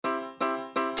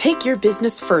Take your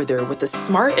business further with the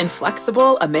smart and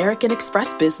flexible American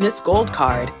Express Business Gold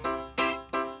Card.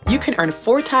 You can earn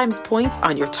 4 times points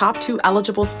on your top 2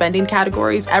 eligible spending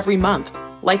categories every month,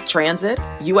 like transit,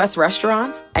 U.S.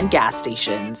 restaurants, and gas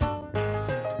stations.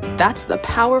 That's the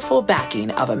powerful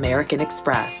backing of American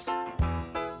Express.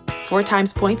 4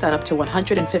 times points on up to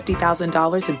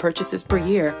 $150,000 in purchases per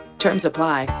year. Terms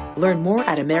apply. Learn more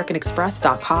at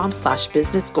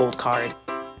americanexpress.com/businessgoldcard.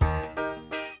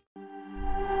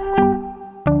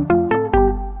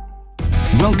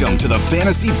 Welcome to the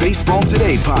Fantasy Baseball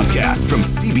Today podcast from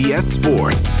CBS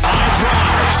Sports. High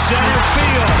drive, center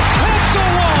field, hit the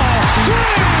wall,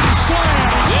 grand slam.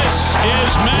 This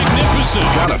is magnificent.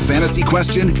 Got a fantasy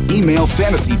question? Email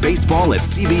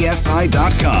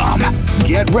fantasybaseball@cbsi.com.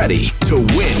 Get ready to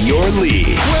win your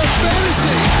league. Where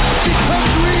fantasy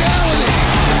becomes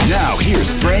reality. Now here's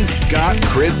Frank, Scott,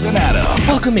 Chris, and Adam.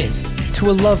 Welcome in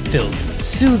to a love-filled,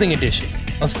 soothing edition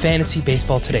of Fantasy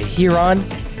Baseball Today here on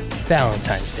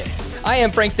Valentine's Day. I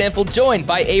am Frank Stanfield, joined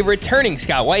by a returning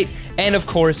Scott White, and of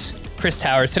course, Chris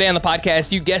Towers. Today on the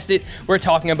podcast, you guessed it, we're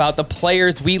talking about the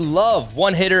players we love.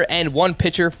 1 hitter and 1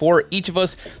 pitcher for each of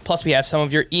us. Plus, we have some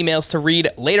of your emails to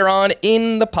read later on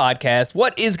in the podcast.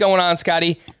 What is going on,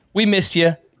 Scotty? We missed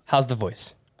you. How's the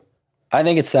voice? I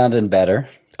think it's sounding better.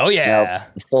 Oh, yeah. Now,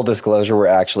 full disclosure, we're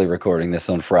actually recording this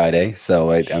on Friday,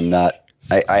 so I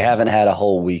haven't had a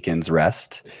whole weekend's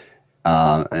rest.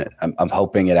 I'm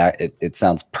hoping it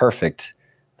sounds perfect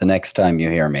the next time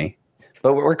you hear me,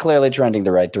 but we're clearly trending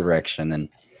the right direction and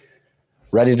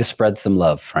ready to spread some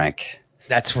love, Frank.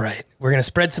 That's right. We're going to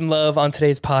spread some love on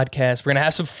today's podcast. We're going to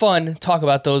have some fun, talk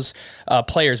about those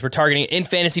players we're targeting in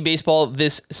fantasy baseball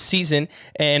this season.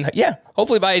 And yeah,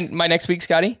 hopefully by my next week,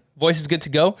 Scotty, voice is good to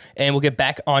go, and we'll get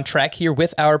back on track here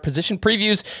with our position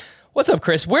previews. What's up,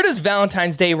 Chris? Where does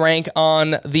Valentine's Day rank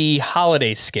on the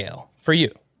holiday scale for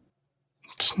you?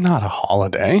 It's not a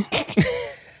holiday.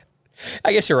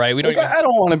 I guess you're right. I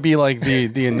don't want to be like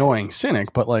the annoying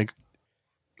cynic, but like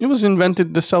it was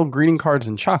invented to sell greeting cards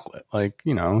and chocolate. Like,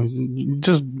 you know,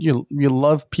 you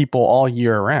love people all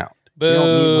year round. Boo. You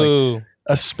don't need like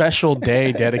a special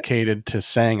day dedicated to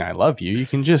saying I love you. You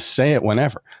can just say it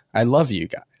whenever. I love you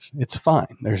guys. It's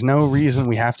fine. There's no reason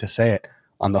we have to say it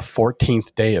on the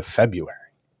 14th day of February.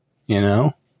 You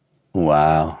know?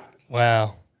 Wow.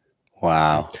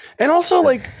 And also,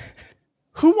 like,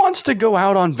 who wants to go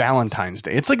out on Valentine's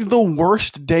Day? It's like the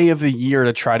worst day of the year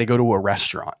to try to go to a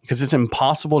restaurant because it's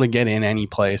impossible to get in any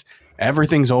place.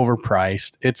 Everything's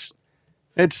overpriced. It's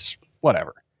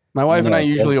whatever. My wife and I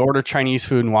usually order Chinese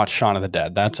food and watch Shaun of the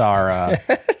Dead. That's our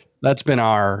that's been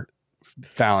our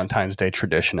Valentine's Day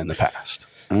tradition in the past.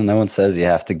 Well, no one says you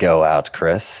have to go out,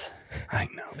 Chris. I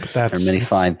know, but there are many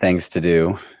fine things to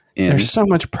do. There's so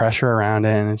much pressure around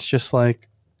it, and it's just like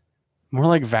more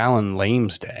like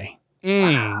Valentine's Day.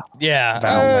 Yeah.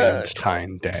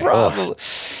 Valentine's Day. Probably.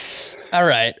 All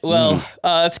right. Well,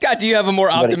 Scott, do you have a more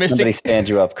optimistic... Somebody stand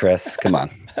you up, Chris. Come on.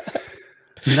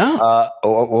 No.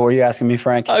 What were you asking me,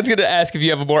 Frank? I was going to ask if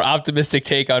you have a more optimistic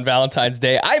take on Valentine's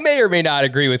Day. I may or may not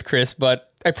agree with Chris,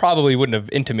 but I probably wouldn't have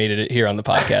intimated it here on the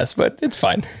podcast, but it's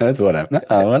fine. That's whatever. No,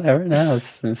 whatever. No,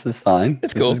 this is fine.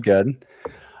 It's cool. This is good.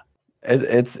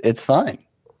 It's fine.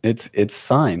 It's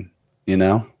fine. You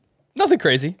know? Nothing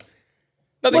crazy.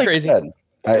 Nothing crazy.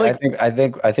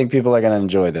 I think people are going to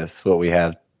enjoy this. What we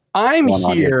have. I'm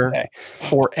here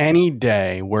for any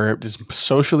day where it is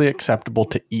socially acceptable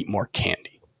to eat more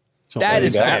candy. So that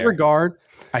is in that fair. regard,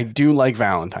 I do like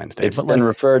Valentine's Day. It's been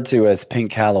referred to as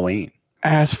Pink Halloween.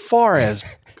 As far as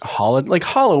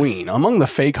Halloween, among the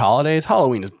fake holidays,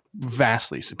 Halloween is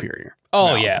vastly superior.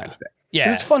 Oh yeah,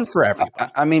 yeah. It's fun for everyone.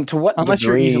 I mean, to what unless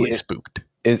degree you're easily spooked,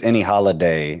 is any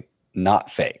holiday not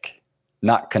fake,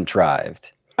 not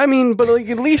contrived? I mean, but like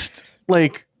at least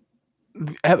like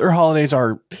other holidays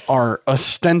are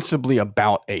ostensibly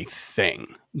about a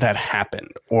thing that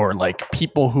happened or like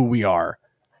people who we are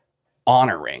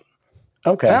honoring.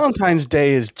 Okay. Valentine's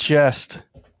Day is just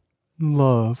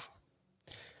love.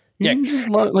 Yeah. Just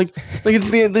love, like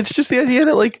it's just the idea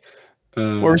that like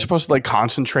we're supposed to like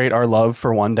concentrate our love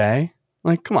for one day.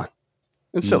 Like, come on.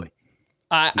 It's silly.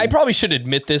 I probably should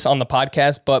admit this on the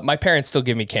podcast, but my parents still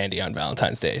give me candy on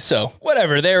Valentine's Day. So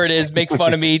whatever, there it is. Make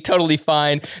fun of me. Totally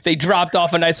fine. They dropped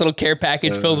off a nice little care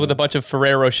package filled with a bunch of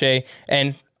Ferrero Rocher,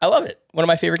 and I love it. One of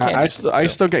my favorite candies. I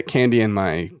still get candy in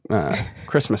my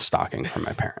Christmas stocking from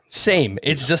my parents. Same.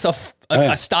 It's just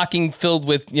a stocking filled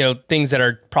with, things that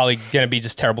are probably going to be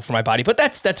just terrible for my body. But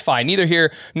that's fine. Neither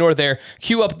here nor there.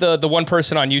 Cue up the one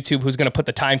person on YouTube who's going to put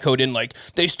the time code in like,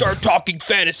 they start talking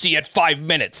fantasy at 5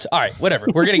 minutes. All right, whatever.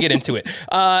 We're going to get into it.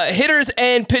 Hitters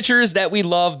and pitchers that we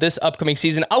love this upcoming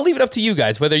season. I'll leave it up to you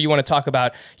guys, whether you want to talk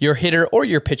about your hitter or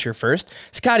your pitcher first.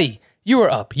 Scotty, you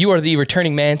are up. You are the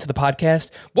returning man to the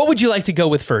podcast. What would you like to go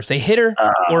with first, a hitter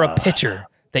or a pitcher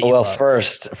that you love?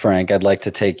 First, Frank, I'd like to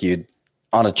take you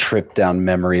on a trip down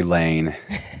memory lane.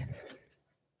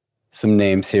 Some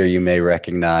names here you may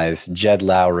recognize: Jed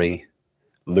Lowry,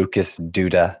 Lucas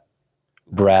Duda,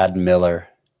 Brad Miller,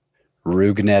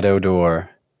 Rougned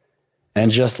Odor, and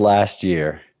just last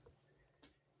year,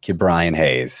 Ke'Bryan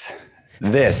Hayes.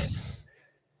 This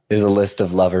is a list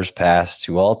of lovers past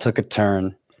who all took a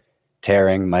turn,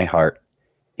 tearing my heart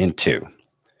in two.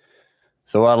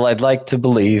 So while I'd like to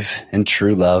believe in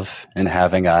true love and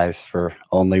having eyes for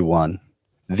only one,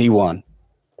 the one,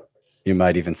 you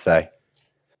might even say,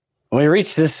 when we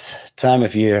reach this time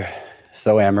of year,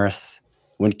 so amorous,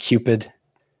 when Cupid,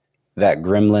 that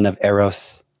gremlin of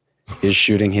Eros, is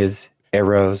shooting his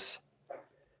arrows,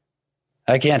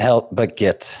 I can't help but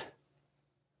get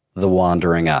the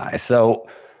wandering eye. So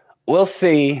we'll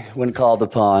see when called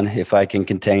upon if I can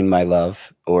contain my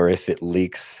love or if it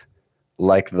leaks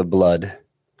like the blood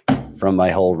from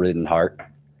my hole-ridden heart.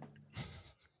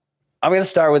 I'm going to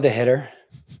start with the hitter.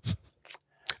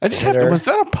 I just have to, was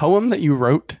that a poem that you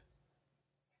wrote?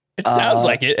 It sounds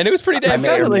like it, and it was pretty damn I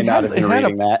may or may not have been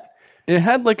reading that. It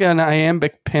had like an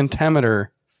iambic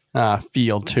pentameter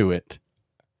feel to it.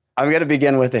 I'm going to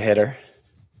begin with a hitter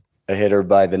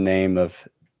by the name of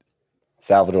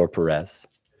Salvador Perez.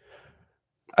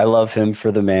 I love him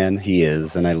for the man he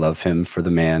is, and I love him for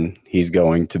the man he's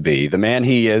going to be. The man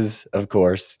he is, of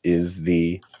course, is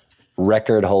the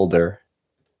record holder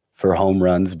for home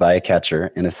runs by a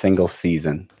catcher in a single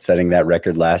season, setting that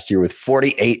record last year with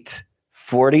 48,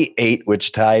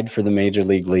 which tied for the major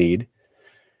league lead.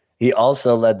 He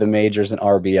also led the majors in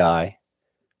RBI.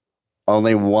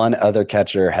 Only one other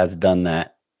catcher has done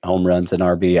that, home runs and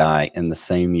RBI in the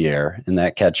same year, and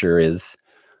that catcher is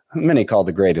many call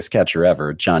the greatest catcher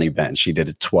ever, Johnny Bench. He did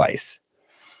it twice.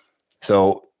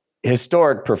 So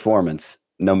historic performance,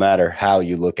 no matter how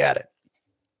you look at it.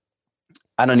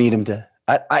 I don't need him to.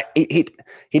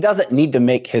 He doesn't need to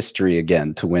make history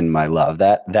again to win my love.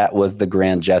 That was the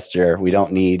grand gesture. We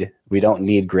don't need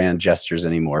grand gestures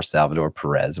anymore, Salvador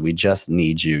Perez. We just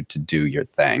need you to do your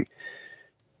thing.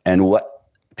 And what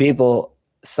people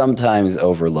sometimes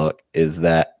overlook is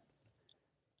that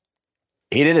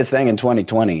he did his thing in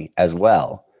 2020 as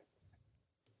well.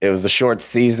 It was a short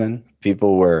season.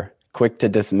 People were quick to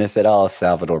dismiss it. Oh,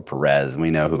 Salvador Perez,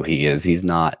 we know who he is. He's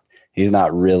not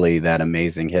really that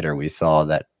amazing hitter we saw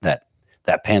that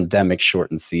pandemic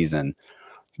shortened season.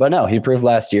 But no, he proved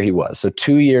last year he was. So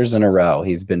 2 years in a row,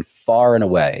 he's been far and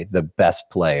away the best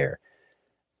player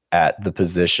at the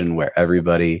position where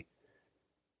everybody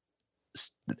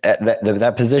at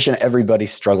that position everybody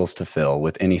struggles to fill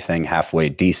with anything halfway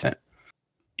decent.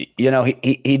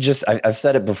 He just, I've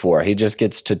said it before, he just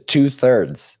gets to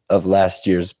 2/3 of last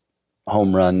year's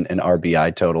home run and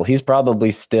RBI total. He's probably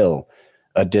still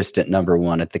a distant number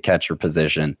one at the catcher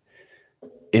position.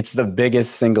 It's the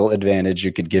biggest single advantage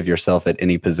you could give yourself at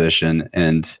any position.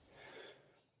 And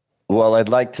while I'd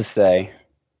like to say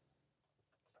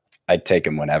I'd take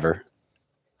him whenever,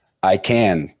 I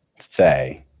can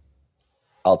say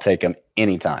I'll take him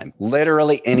anytime,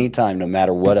 literally anytime, no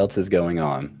matter what else is going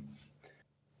on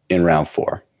in round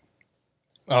 4.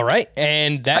 All right.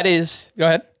 And that is, go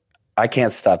ahead. I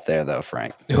can't stop there though,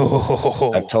 Frank.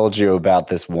 I've told you about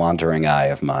this wandering eye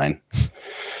of mine.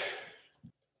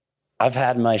 I've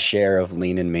had my share of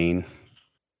lean and mean.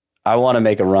 I want to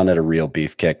make a run at a real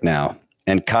beef kick now.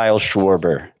 And Kyle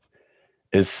Schwarber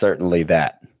is certainly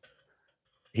that.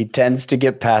 He tends to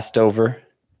get passed over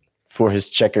for his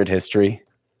checkered history,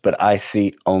 but I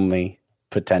see only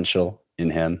potential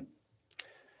in him.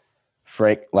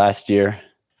 Frank, last year,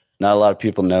 not a lot of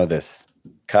people know this.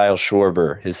 Kyle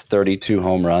Schwarber, his 32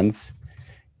 home runs,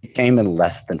 he came in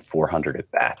less than 400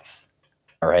 at bats.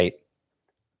 All right.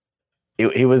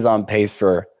 He was on pace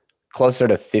for closer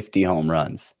to 50 home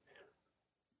runs.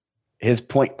 His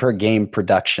point per game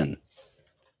production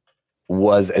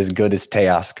was as good as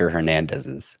Teoscar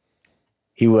Hernandez's.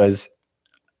 He was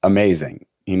amazing.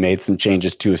 He made some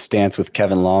changes to his stance with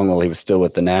Kevin Long while he was still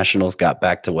with the Nationals. Got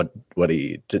back to what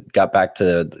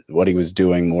he was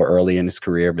doing more early in his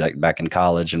career, back in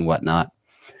college and whatnot.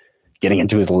 Getting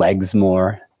into his legs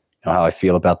more, know how I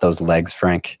feel about those legs,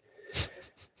 Frank.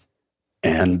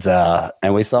 And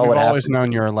we saw what happened. I've always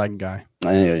known you're a leg guy.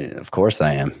 Of course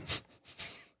I am.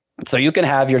 So you can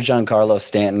have your Giancarlo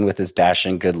Stanton with his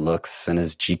dashing good looks and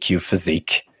his GQ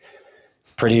physique.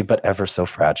 Pretty but ever so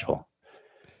fragile.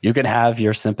 You can have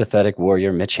your sympathetic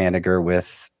warrior Mitch Haniger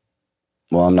with,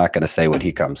 well, I'm not going to say what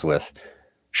he comes with.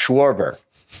 Schwarber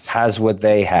has what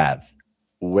they have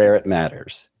where it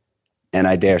matters. And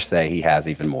I dare say he has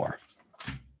even more.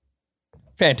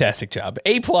 Fantastic job.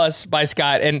 A+ by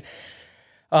Scott. And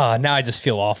now I just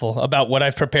feel awful about what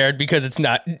I've prepared because it's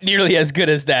not nearly as good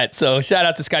as that. So shout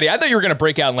out to Scotty. I thought you were going to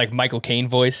break out in like Michael Caine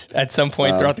voice at some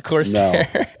point throughout the course. No,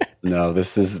 no,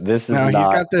 this is not. He's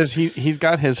got this. He's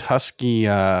got his husky,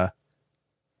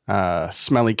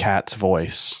 smelly cat's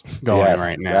voice going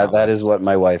right now. That is what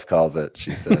my wife calls it.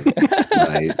 She says it's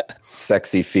my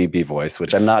sexy Phoebe voice,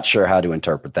 which I'm not sure how to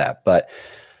interpret that, but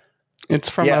it's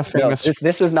from a famous. No,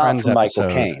 this is not from Michael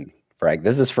episode. Caine, Frank.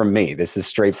 This is from me. This is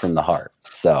straight from the heart.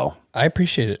 So I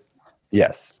appreciate it.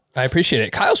 Yes. I appreciate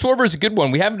it. Kyle Schwarber is a good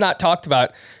one. We have not talked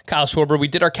about Kyle Schwarber. We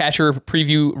did our catcher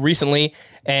preview recently,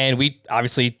 and we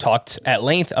obviously talked at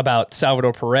length about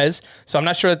Salvador Perez. So I'm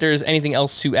not sure that there's anything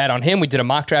else to add on him. We did a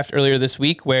mock draft earlier this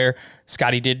week where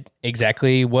Scotty did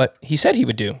exactly what he said he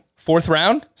would do. 4th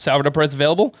round, Salvador Perez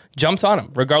available, jumps on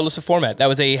him, regardless of format. That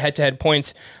was a head-to-head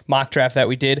points mock draft that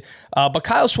we did. But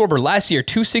Kyle Schwarber, last year,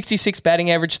 266 batting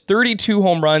average, 32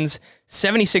 home runs,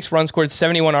 76 runs scored,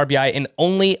 71 RBI in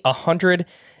only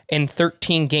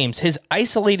 113 games. His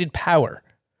isolated power,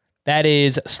 that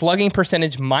is slugging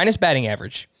percentage minus batting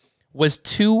average, was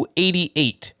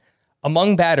 288.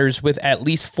 Among batters with at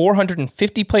least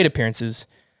 450 plate appearances,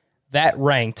 that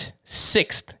ranked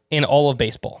 6th in all of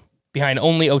baseball, behind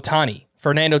only Ohtani,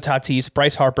 Fernando Tatis,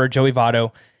 Bryce Harper, Joey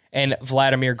Votto, and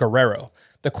Vladimir Guerrero.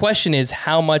 The question is,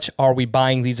 how much are we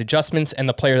buying these adjustments and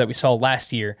the player that we saw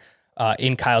last year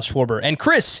in Kyle Schwarber? And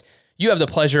Chris, you have the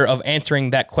pleasure of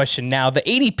answering that question now. The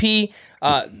ADP,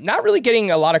 not really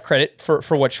getting a lot of credit for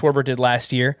what Schwarber did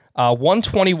last year.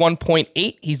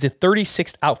 121.8. He's the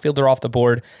 36th outfielder off the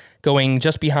board, going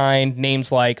just behind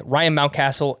names like Ryan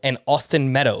Mountcastle and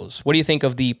Austin Meadows. What do you think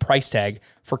of the price tag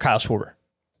for Kyle Schwarber?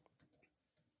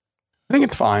 I think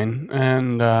it's fine.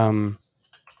 And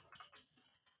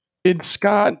did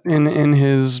Scott, in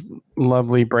his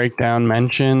lovely breakdown,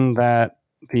 mention that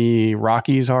the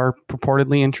Rockies are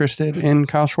purportedly interested in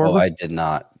Kyle Schwarber? Oh, I did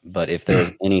not. But if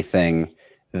there's anything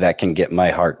that can get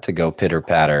my heart to go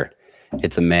pitter-patter,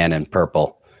 it's a man in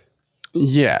purple.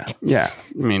 Yeah. I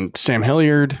mean, Sam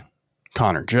Hilliard,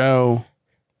 Connor Joe,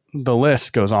 the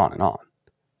list goes on and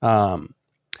on.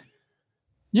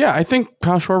 Yeah, I think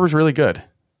Kyle Schwarber's really good.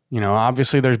 You know,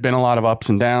 obviously there's been a lot of ups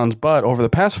and downs, but over the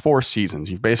past 4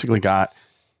 seasons, you've basically got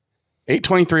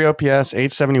 823 OPS,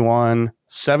 871,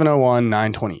 701,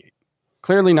 928.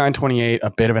 Clearly 928,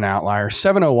 a bit of an outlier.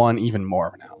 701, even more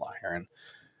of an outlier. And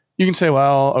you can say,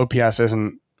 well, OPS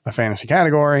isn't a fantasy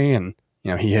category, and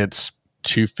you know he hits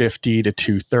 250 to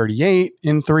 238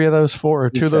 in 2 of those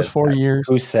 4 years.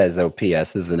 Who says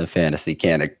OPS isn't a fantasy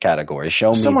category?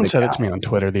 Show me. Someone said it to me on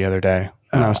Twitter the other day,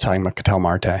 and I was talking about Ketel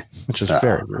Marte, which is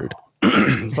very rude.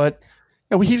 But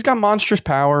you know, he's got monstrous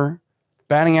power,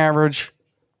 batting average,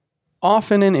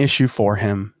 often an issue for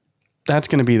him. That's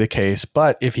going to be the case.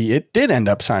 But if it did end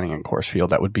up signing in Coors Field,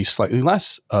 that would be slightly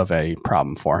less of a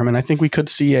problem for him. And I think we could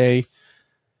see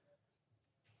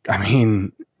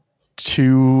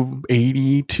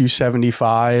 280,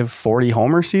 275, 40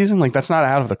 homer season. Like, that's not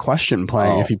out of the question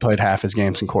playing if he played half his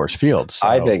games in Coors Field. So.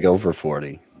 I think over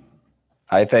 40.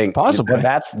 I think possibly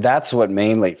that's what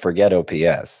mainly, forget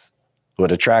OPS.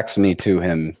 What attracts me to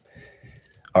him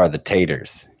are the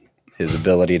taters, his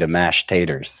ability to mash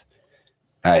taters.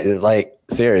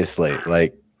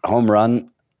 Seriously, home run.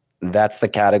 That's the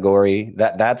category.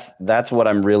 That's what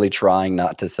I'm really trying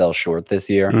not to sell short this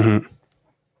year. Mm-hmm.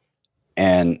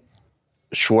 And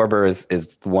Schwarber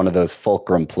is one of those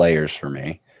fulcrum players for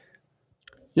me.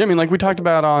 Yeah, I mean, like we talked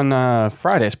about on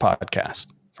Friday's podcast.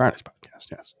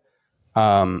 Yes.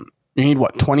 You need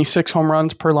 26 home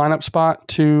runs per lineup spot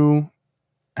to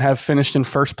have finished in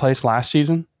first place last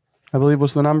season, I believe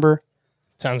was the number.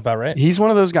 Sounds about right. He's one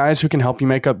of those guys who can help you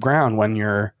make up ground when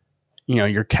your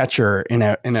catcher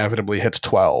inevitably hits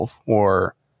 12,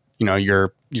 or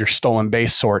your stolen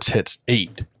base sorts hits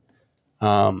 8.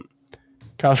 Kyle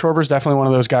Schwarber is definitely one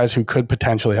of those guys who could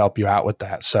potentially help you out with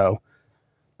that. So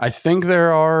I think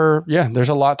there's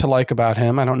a lot to like about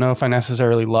him. I don't know if I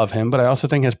necessarily love him, but I also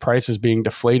think his price is being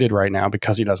deflated right now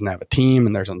because he doesn't have a team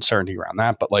and there's uncertainty around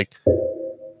that. But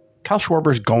Kyle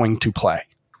Schwarber is going to play.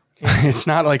 It's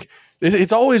not like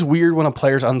it's always weird when a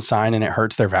player's unsigned and it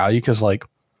hurts their value because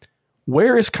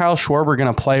Where is Kyle Schwarber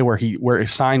going to play where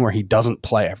he doesn't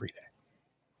play every day?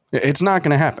 It's not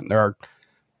going to happen. There are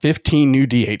 15 new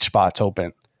DH spots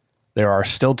open. There are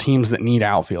still teams that need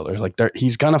outfielders.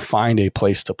 He's going to find a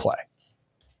place to play.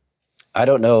 I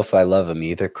don't know if I love him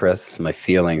either, Chris. My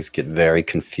feelings get very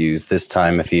confused this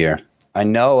time of year. I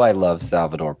know I love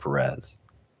Salvador Perez,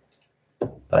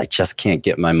 but I just can't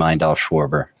get my mind off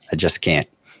Schwarber. I just can't.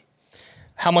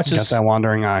 How much is that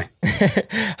wandering eye?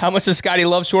 How much does Scotty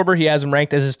love Schwarber? He has him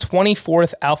ranked as his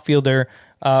 24th outfielder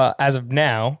as of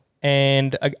now.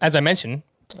 And as I mentioned,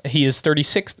 he is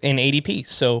 36th in ADP,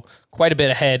 so quite a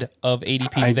bit ahead of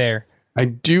ADP there. I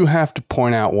do have to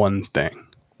point out one thing.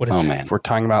 What is that? Man. If we're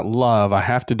talking about love, I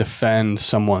have to defend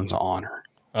someone's honor.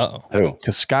 Uh-oh. Who?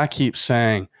 Because Scott keeps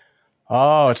saying,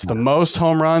 it's the most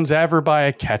home runs ever by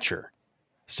a catcher.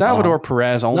 Salvador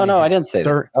Perez only I didn't say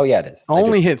that. Oh, yeah, it is.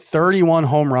 Only hit 31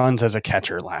 home runs as a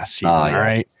catcher last season, all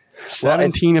right?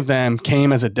 17 of them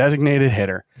came as a designated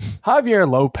hitter. Javier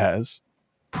Lopez,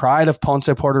 pride of Ponce,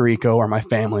 Puerto Rico, where my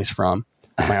family's from.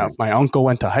 My uncle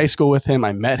went to high school with him.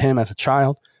 I met him as a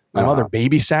child. My mother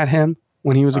babysat him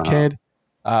when he was a kid.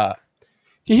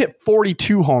 He hit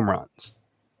 42 home runs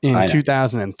in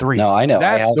 2003. No, I know.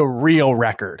 That's the real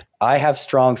record. I have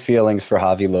strong feelings for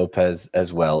Javi Lopez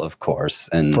as well, of course.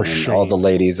 And all the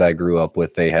ladies I grew up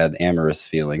with, they had amorous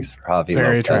feelings for Javi Lopez.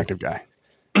 Very attractive guy.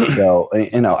 So,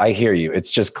 I hear you. It's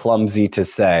just clumsy to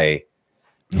say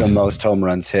the most home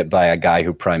runs hit by a guy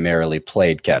who primarily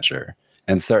played catcher,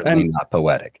 and certainly not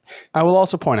poetic. I will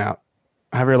also point out,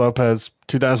 Javier Lopez,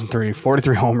 2003,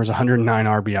 43 homers, 109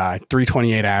 RBI,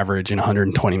 328 average in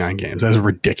 129 games. That's a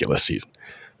ridiculous season.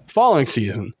 Following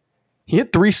season, he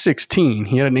hit 316.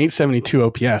 He had an 872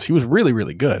 OPS. He was really,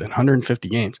 really good in 150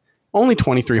 games. Only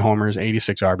 23 homers,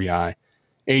 86 RBI,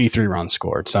 83 runs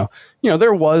scored. So,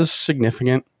 there was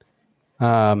significant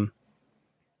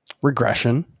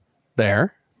regression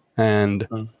there. And,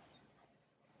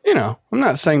 I'm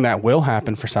not saying that will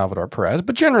happen for Salvador Perez,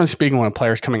 but generally speaking, when a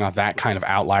player's coming off that kind of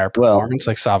outlier performance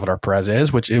like Salvador Perez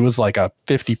is, which it was like a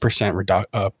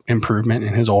 50% improvement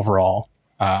in his overall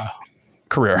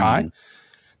career high,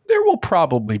 there will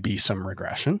probably be some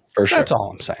regression. For sure. That's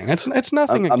all I'm saying. It's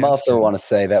nothing. I also want to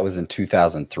say that was in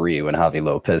 2003 when Javi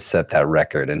Lopez set that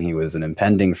record, and he was an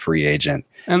impending free agent.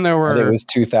 And it was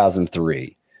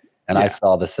 2003. And I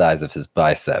saw the size of his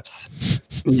biceps.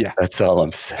 Yeah. That's all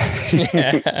I'm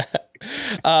saying.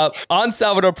 On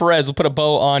Salvador Perez, we'll put a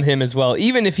bow on him as well,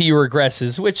 even if he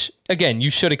regresses, which, again, you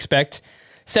should expect.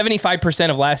 75%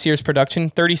 of last year's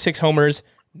production, 36 homers,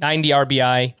 90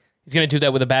 RBI. He's going to do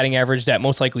that with a batting average that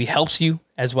most likely helps you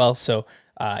as well. So,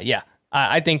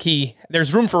 I think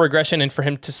there's room for regression and for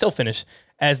him to still finish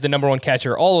as the number one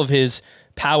catcher. All of his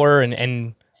power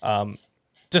and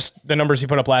just the numbers he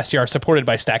put up last year are supported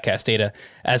by StatCast data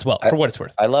as well, for what it's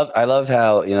worth. I love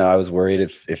how, I was worried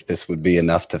if this would be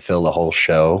enough to fill the whole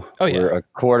show. Oh, yeah. We're a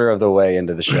quarter of the way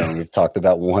into the show, and we've talked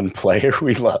about one player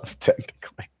we love,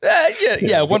 technically.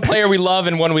 One player we love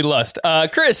and one we lust.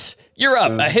 Chris, you're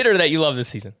up. A hitter that you love this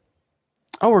season.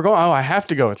 I have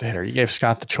to go with the hitter. You gave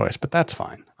Scott the choice, but that's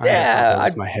fine.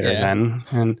 I my hitter then.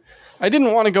 And I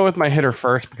didn't want to go with my hitter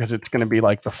first because it's going to be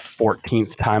like the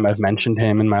 14th time I've mentioned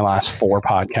him in my last 4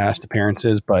 podcast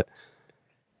appearances, but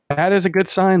that is a good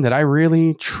sign that I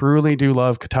really, truly do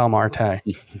love Ketel Marte.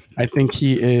 I think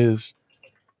he is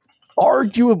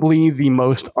arguably the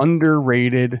most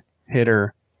underrated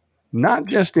hitter, not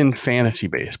just in fantasy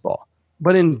baseball,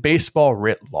 but in baseball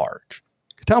writ large.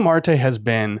 Ketel Marte has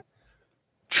been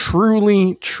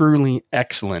truly, truly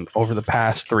excellent over the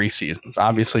past 3 seasons.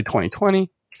 Obviously, 2020,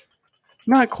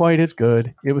 not quite as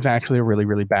good. It was actually a really,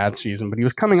 really bad season, but he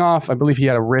was coming off, I believe he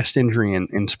had a wrist injury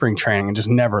in spring training and just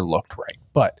never looked right.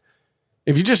 But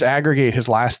if you just aggregate his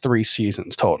last 3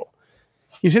 seasons total,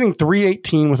 he's hitting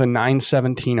 .318 with a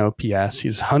 .917 OPS.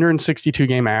 He's 162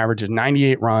 game averages,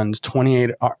 98 runs,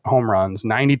 28 home runs,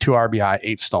 92 RBI,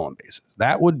 8 stolen bases.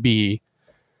 That would be,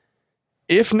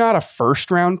 if not a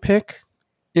first round pick,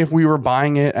 if we were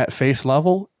buying it at face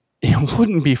level, it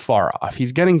wouldn't be far off.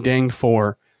 He's getting dinged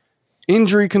for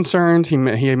injury concerns. He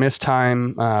missed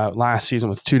time last season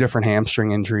with 2 different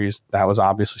hamstring injuries. That was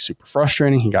obviously super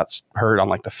frustrating. He got hurt on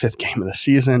like the 5th game of the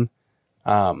season.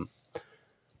 But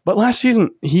last season,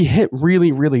 he hit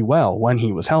really, really well when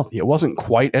he was healthy. It wasn't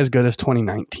quite as good as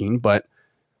 2019, but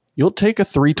you'll take a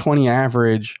 .320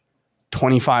 average,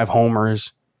 25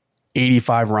 homers,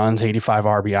 85 runs, 85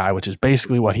 RBI, which is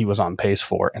basically what he was on pace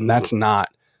for. And that's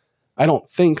not, I don't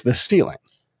think, the ceiling.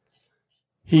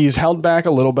 He's held back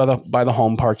a little bit by the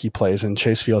home park he plays in.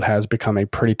 Chase Field has become a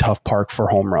pretty tough park for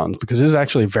home runs because it is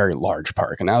actually a very large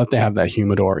park. And now that they have that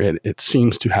humidor, it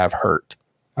seems to have hurt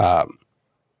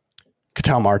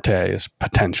Ketel Marte's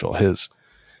potential. He's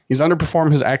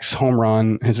underperformed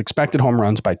his expected home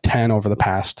runs by 10 over the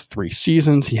past 3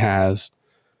 seasons. He has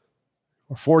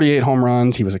 48 home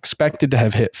runs. He was expected to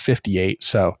have hit 58.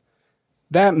 So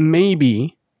that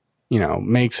maybe,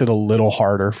 makes it a little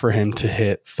harder for him to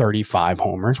hit 35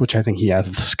 homers, which I think he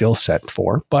has the skill set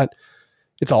for, but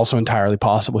it's also entirely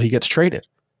possible he gets traded.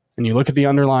 And you look at the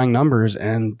underlying numbers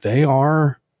and they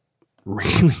are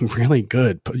really, really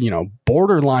good,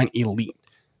 borderline elite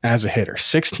as a hitter.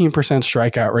 16%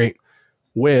 strikeout rate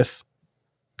with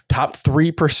top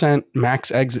 3%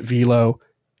 max exit velo,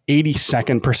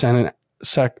 82nd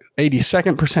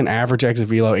average exit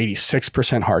velo,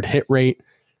 86% hard hit rate,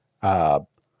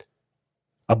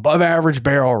 above average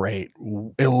barrel rate,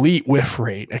 elite whiff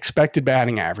rate, expected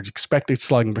batting average, expected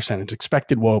slugging percentage,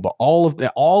 expected WOBA, all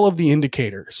of the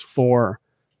indicators for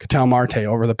Ketel Marte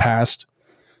over the past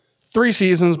 3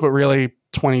 seasons, but really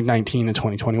 2019 and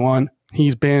 2021,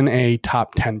 he's been a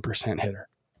top 10% hitter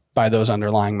by those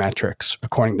underlying metrics,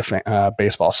 according to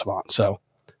Baseball Savant. So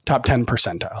top 10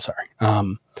 percentile, sorry.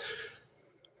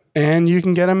 And you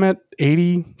can get him at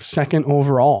 82nd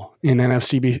overall in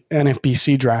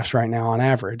NFBC drafts right now on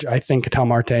average. I think Ketel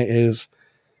Marte is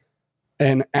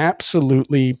an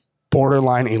absolutely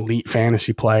borderline elite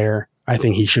fantasy player. I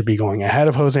think he should be going ahead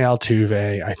of Jose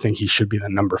Altuve. I think he should be the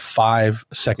number 5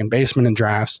 second baseman in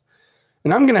drafts.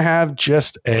 And I'm going to have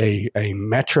just a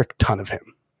metric ton of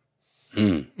him.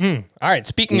 All right.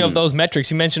 Speaking of those metrics,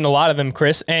 you mentioned a lot of them,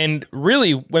 Chris. And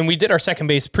really, when we did our second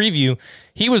base preview,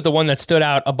 he was the one that stood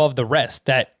out above the rest,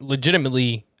 that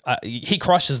legitimately he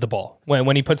crushes the ball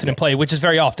when he puts it in play, which is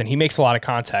very often. He makes a lot of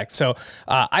contact. So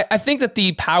I think that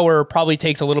the power probably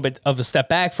takes a little bit of a step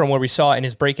back from where we saw in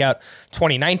his breakout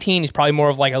 2019. He's probably more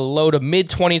of like a low to mid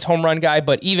 20s home run guy,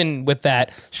 but even with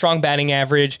that strong batting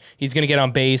average, he's going to get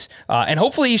on base, and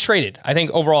hopefully he's traded. I think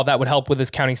overall that would help with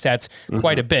his counting stats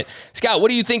quite a bit. Scott, what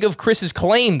do you think of Chris's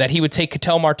claim that he would take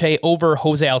Ketel Marte over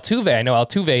Jose Altuve? I know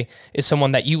Altuve is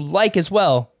someone that you like as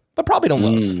well, but probably don't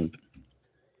love.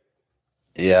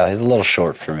 Yeah, he's a little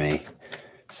short for me.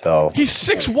 So he's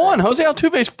 6'1". Jose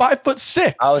Altuve's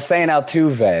 5'6". I was saying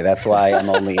Altuve. That's why I'm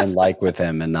only in like with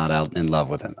him and not out in love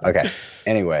with him. Okay.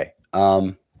 Anyway,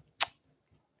 I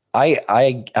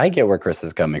get where Chris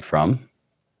is coming from,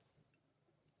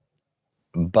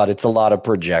 but it's a lot of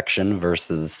projection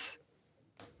versus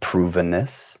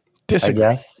provenness. Disagree. I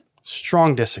guess.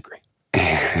 Strong disagree.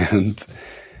 And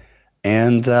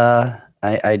I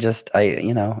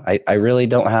really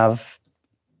don't have.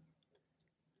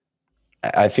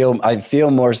 I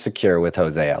feel more secure with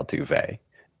Jose Altuve.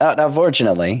 Now,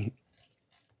 fortunately,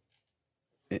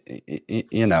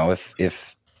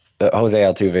 if Jose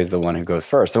Altuve is the one who goes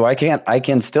first, so I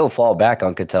can still fall back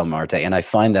on Ketel Marte, and I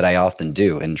find that I often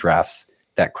do in drafts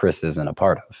that Chris isn't a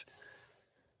part of.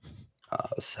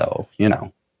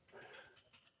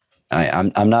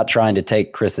 I'm not trying to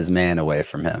take Chris's man away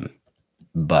from him,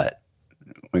 but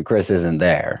when Chris isn't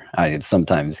there, I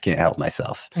sometimes can't help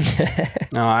myself.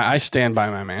 No, I stand by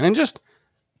my man. And just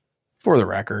for the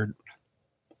record,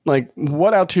 like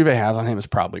what Altuve has on him is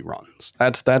probably runs.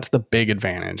 That's the big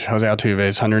advantage. Jose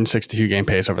Altuve's 162 game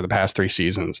pace over the past 3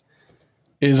 seasons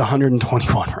is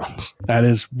 121 runs. That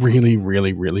is really,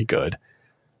 really, really good.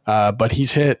 But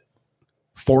he's hit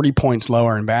 40 points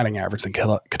lower in batting average than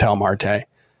Ketel Marte.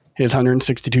 His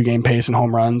 162 game pace and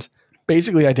home runs,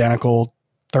 basically identical,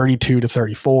 32 to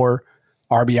 34.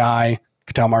 RBI,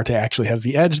 Ketel Marte actually has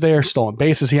the edge there. Stolen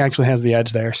bases, he actually has the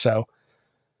edge there. So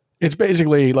it's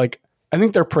basically like, I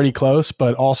think they're pretty close,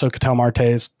 but also Ketel Marte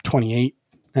is 28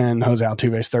 and Jose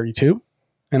Altuve is 32.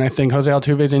 And I think Jose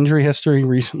Altuve's injury history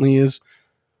recently is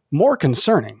more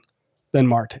concerning than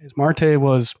Marte's. Marte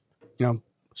was,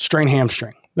 strained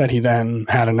hamstring that he then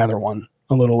had another one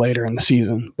a little later in the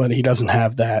season, but he doesn't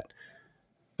have that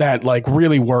like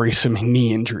really worrisome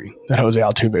knee injury that Jose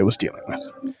Altuve was dealing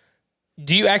with.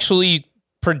 Would you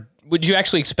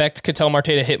actually expect Ketel Marte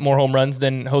to hit more home runs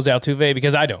than Jose Altuve?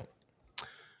 Because I don't.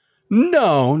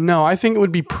 No, I think it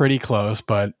would be pretty close,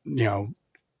 but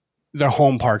the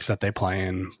home parks that they play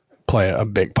in play a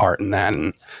big part in that.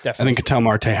 And definitely. I think Ketel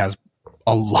Marte has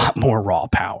a lot more raw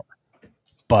power,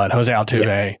 but Jose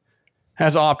Altuve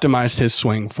has optimized his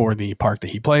swing for the park that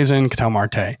he plays in. Ketel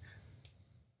Marte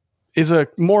is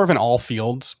more of an all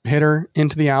fields hitter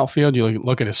into the outfield. You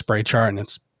look at his spray chart and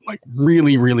it's like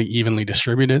really, really evenly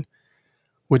distributed,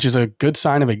 which is a good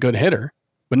sign of a good hitter,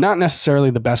 but not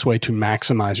necessarily the best way to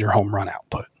maximize your home run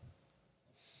output.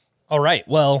 All right.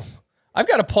 Well, I've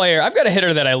got a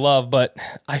hitter that I love, but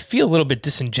I feel a little bit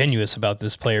disingenuous about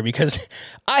this player because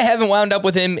I haven't wound up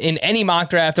with him in any mock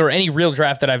draft or any real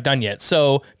draft that I've done yet.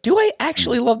 So do I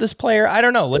actually love this player? I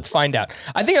don't know. Let's find out.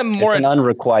 I think I'm more an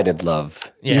unrequited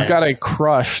love. Yeah. You've got a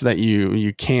crush that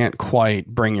you can't quite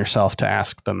bring yourself to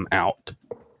ask them out.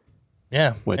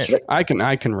 Yeah. Which I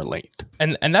can relate.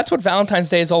 And that's what Valentine's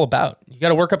Day is all about. You got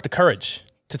to work up the courage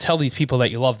to tell these people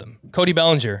that you love them. Cody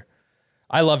Bellinger,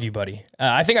 I love you, buddy.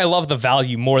 I think I love the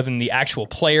value more than the actual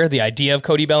player, the idea of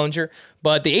Cody Bellinger.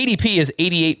 But the ADP is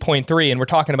 88.3, and we're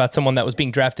talking about someone that was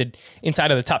being drafted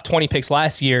inside of the top 20 picks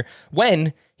last year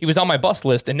when he was on my bust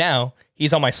list, and now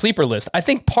he's on my sleeper list. I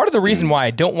think part of the reason why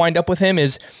I don't wind up with him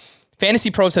is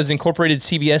Fantasy Pros has incorporated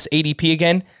CBS ADP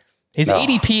again. His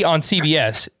ADP on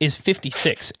CBS is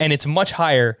 56, and it's much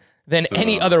higher than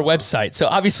any other website. So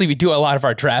obviously we do a lot of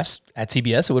our drafts at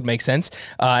CBS. It would make sense.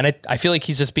 And I feel like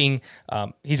he's just being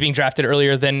drafted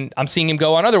earlier than I'm seeing him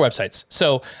go on other websites.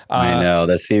 So I know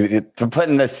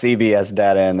putting the CBS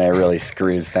data in there really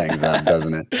screws things up,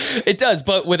 doesn't it? It does.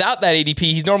 But without that ADP,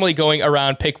 he's normally going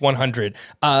around pick 100.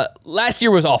 Last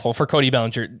year was awful for Cody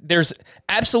Bellinger. There's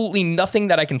absolutely nothing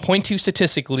that I can point to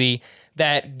statistically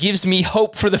that gives me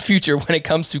hope for the future when it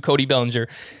comes to Cody Bellinger.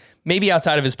 Maybe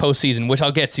outside of his postseason, which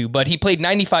I'll get to, but he played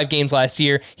 95 games last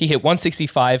year. He hit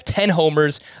 165, 10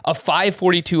 homers, a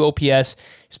 542 OPS.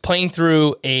 He's playing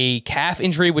through a calf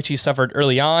injury, which he suffered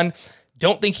early on.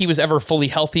 Don't think he was ever fully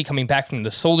healthy coming back from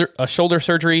the shoulder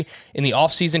surgery in the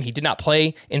offseason. He did not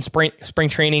play in spring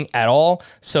training at all.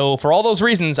 So for all those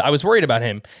reasons, I was worried about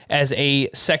him as a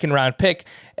second-round pick.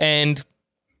 And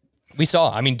we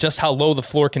saw, just how low the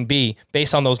floor can be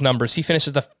based on those numbers. He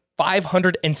finishes the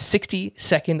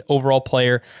 562nd overall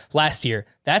player last year.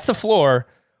 That's the floor.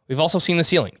 We've also seen the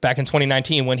ceiling back in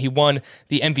 2019 when he won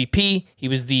the MVP. He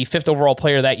was the 5th overall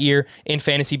player that year in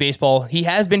fantasy baseball. He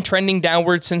has been trending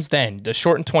downward since then. The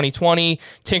short in 2020,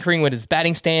 tinkering with his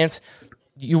batting stance.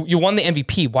 You won the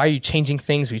MVP. Why are you changing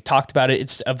things? We've talked about it.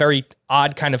 It's a very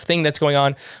odd kind of thing that's going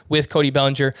on with Cody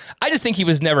Bellinger. I just think he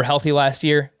was never healthy last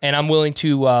year, and I'm willing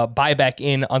to buy back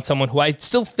in on someone who I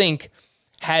still think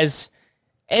has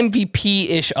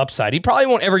MVP-ish upside. He probably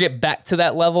won't ever get back to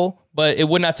that level, but it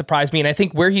would not surprise me. And I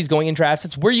think where he's going in drafts,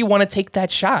 it's where you want to take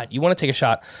that shot. You want to take a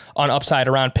shot on upside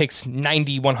around picks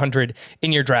 90, 100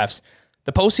 in your drafts.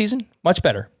 The postseason, much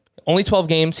better. Only 12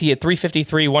 games. He had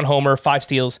 353, 1 homer, 5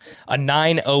 steals, a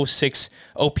 906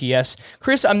 OPS.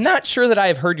 Chris, I'm not sure that I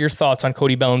have heard your thoughts on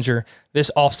Cody Bellinger this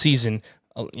offseason.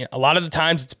 A lot of the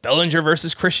times it's Bellinger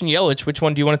versus Christian Yelich. Which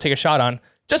one do you want to take a shot on?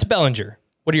 Just Bellinger.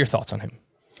 What are your thoughts on him?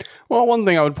 Well, one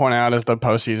thing I would point out is the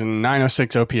postseason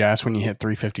 906 OPS when you hit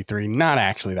 353, not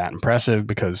actually that impressive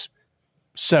because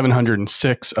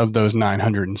 706 of those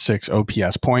 906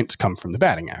 OPS points come from the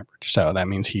batting average. So that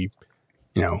means he,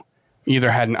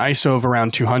 either had an ISO of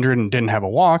around 200 and didn't have a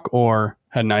walk or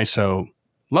had an ISO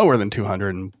lower than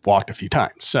 200 and walked a few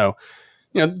times. So,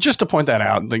 just to point that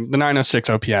out, the 906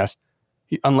 OPS,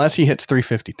 unless he hits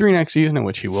 353 next season, in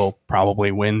which he will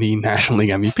probably win the National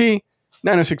League MVP,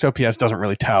 906 OPS doesn't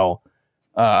really tell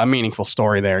a meaningful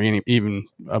story there, even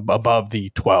above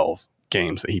the 12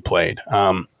 games that he played.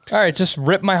 All right, just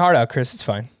rip my heart out, Chris. It's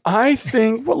fine. I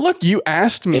think, well, look, you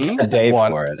asked me. It's the day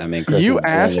for it. Chris, you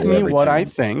asked me what I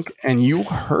think, and you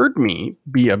heard me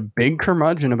be a big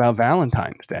curmudgeon about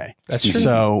Valentine's Day. That's true.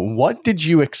 So what did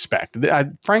you expect?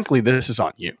 Frankly, this is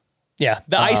on you. Yeah,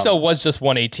 the ISO was just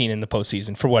 118 in the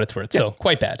postseason, for what it's worth. So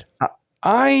quite bad.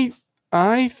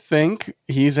 I think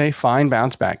he's a fine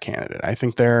bounce back candidate. I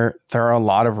think there are a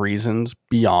lot of reasons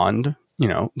beyond,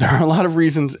 there are a lot of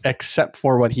reasons except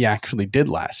for what he actually did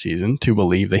last season to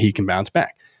believe that he can bounce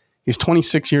back. He's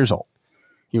 26 years old.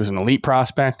 He was an elite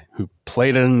prospect who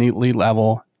played at an elite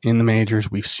level in the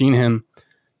majors. We've seen him,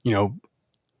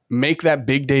 make that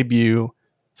big debut,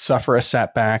 suffer a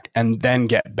setback, and then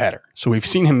get better. So we've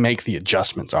seen him make the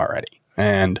adjustments already.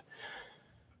 And,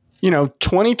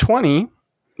 2020...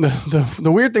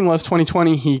 The weird thing was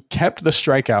 2020, he kept the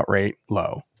strikeout rate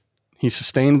low. He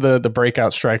sustained the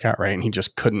breakout strikeout rate, and he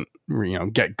just couldn't,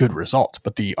 get good results.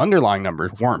 But the underlying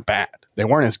numbers weren't bad. They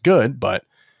weren't as good, but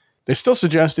they still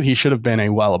suggested he should have been a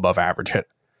well above average hitter.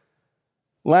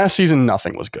 Last season,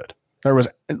 nothing was good. There was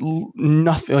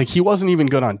nothing. Like, he wasn't even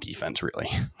good on defense, really.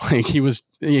 Like, he was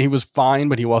fine,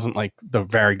 but he wasn't like the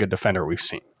very good defender we've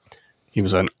seen. He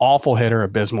was an awful hitter,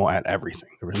 abysmal at everything.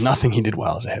 There was nothing he did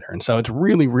well as a hitter. And so it's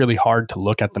really, really hard to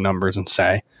look at the numbers and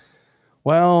say,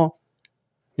 well,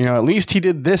 at least he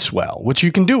did this well, which you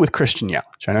can do with Christian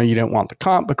Yelich. I know you didn't want the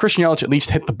comp, but Christian Yelich at least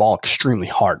hit the ball extremely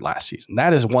hard last season.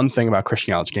 That is one thing about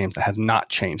Christian Yelich games that has not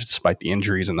changed despite the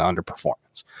injuries and the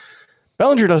underperformance.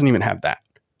 Bellinger doesn't even have that.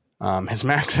 His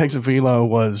max exit velo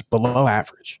was below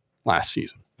average last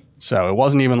season. So it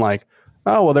wasn't even like,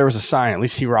 oh, well, there was a sign. At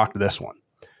least he rocked this one.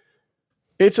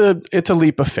 It's a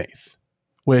leap of faith,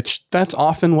 which that's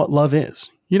often what love is.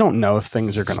 You don't know if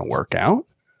things are going to work out.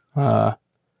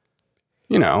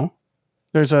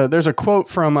 There's a quote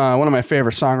from one of my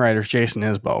favorite songwriters, Jason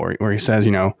Isbell, where he says,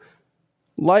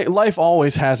 life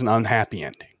always has an unhappy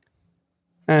ending.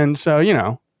 And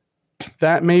so,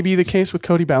 that may be the case with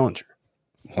Cody Bellinger.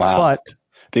 Wow. But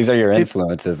these are your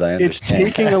influences, I understand.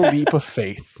 It's taking a leap of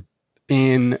faith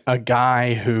in a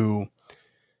guy who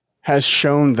has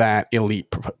shown that elite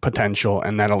potential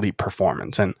and that elite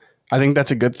performance. And I think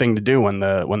that's a good thing to do when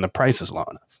the price is low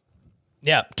enough.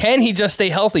 Yeah. Can he just stay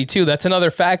healthy too? That's another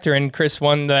factor. And Chris,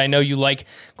 one that I know you like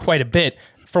quite a bit.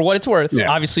 For what it's worth,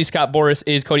 Obviously Scott Boras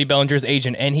is Cody Bellinger's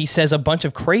agent, and he says a bunch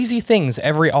of crazy things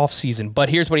every offseason. But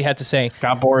here's what he had to say.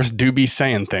 Scott Boras do be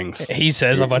saying things. He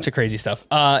says a bunch of crazy stuff.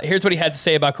 Here's what he had to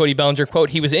say about Cody Bellinger. Quote,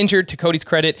 he was injured. To Cody's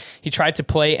credit, he tried to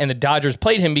play, and the Dodgers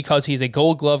played him because he's a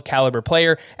Gold Glove caliber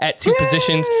player at 2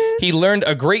 positions. He learned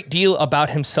a great deal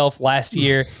about himself last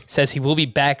year. Says he will be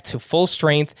back to full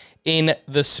strength in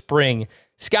the spring.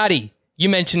 Scotty, you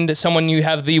mentioned someone you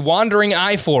have the wandering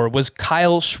eye for was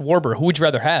Kyle Schwarber. Who would you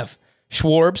rather have,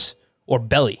 Schwarbs or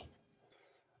Belly?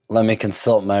 Let me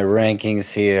consult my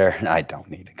rankings here. I don't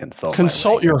need to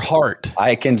consult your heart.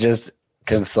 I can just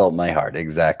consult my heart.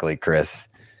 Exactly, Chris.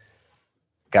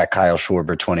 Got Kyle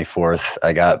Schwarber 24th.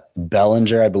 I got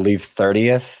Bellinger, I believe,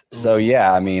 30th. So,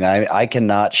 yeah, I mean, I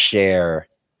cannot share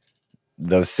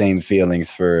those same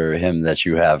feelings for him that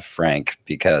you have, Frank,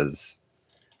 because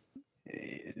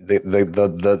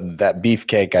that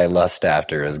beefcake I lust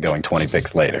after is going 20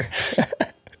 picks later.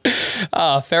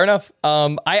 Fair enough.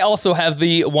 I also have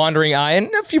the wandering eye and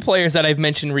a few players that I've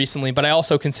mentioned recently, but I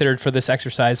also considered for this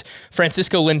exercise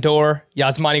Francisco Lindor,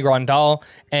 Yasmani Grandal,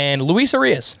 and Luis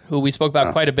Arias, who we spoke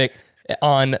about quite a bit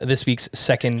on this week's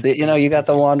second. You got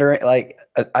the wandering. Like,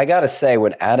 I got to say,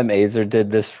 when Adam Azer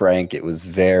did this, Frank, it was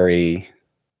very...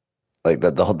 like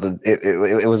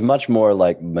it was much more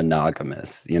like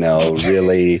monogamous,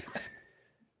 really,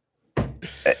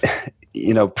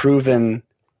 a proven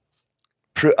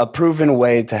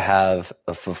way to have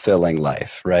a fulfilling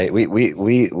life, right?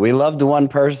 We loved one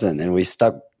person and we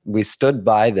stood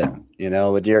by them,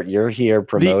 but you're here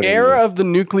promoting. The era of the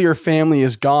nuclear family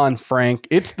is gone, Frank.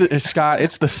 It's the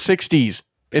 60s.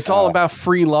 It's all about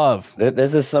free love.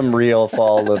 This is some real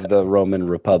fall of the Roman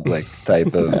Republic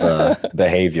type of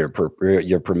behavior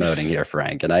you're promoting here,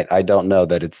 Frank. And I don't know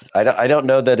that it's I don't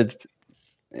know that it's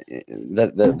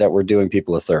that we're doing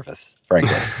people a service,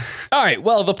 frankly. All right.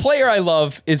 Well, the player I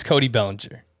love is Cody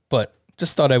Bellinger, but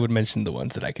just thought I would mention the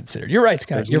ones that I considered. You're right,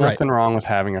 Scott. There's nothing wrong with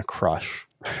having a crush.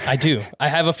 I do. I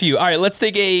have a few. All right, let's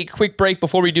take a quick break.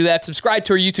 Before we do that, subscribe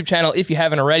to our YouTube channel if you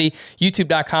haven't already,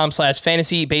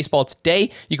 youtube.com/fantasy baseball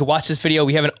today. You can watch this video.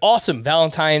 We have an awesome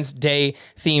Valentine's Day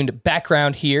themed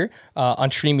background here on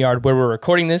StreamYard where we're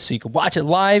recording this, so you can watch it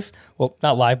live. Well,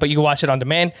 not live, but you can watch it on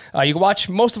demand. You can watch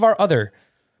most of our other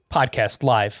podcasts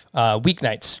live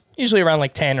weeknights, usually around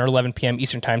like 10 or 11 p.m.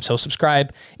 Eastern time, so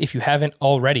subscribe if you haven't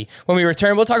already. When we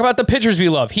return, we'll talk about the pitchers we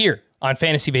love here on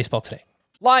Fantasy Baseball Today.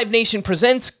 Live Nation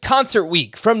presents Concert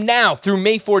Week. From now through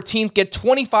May 14th, get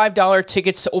 $25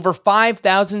 tickets to over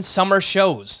 5,000 summer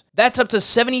shows. That's up to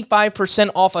 75%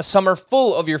 off a summer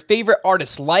full of your favorite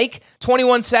artists like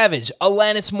 21 Savage,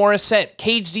 Alanis Morissette,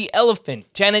 Cage the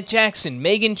Elephant, Janet Jackson,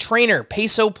 Meghan Trainor,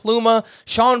 Peso Pluma,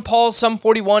 Sean Paul, Sum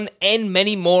 41, and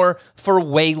many more for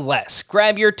way less.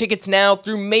 Grab your tickets now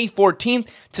through May 14th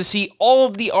to see all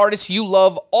of the artists you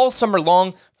love all summer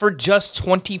long for just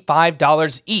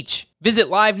 $25 each. Visit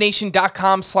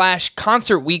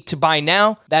livenation.com/Concert Week to buy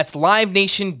now. That's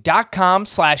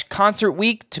livenation.com/Concert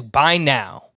Week to buy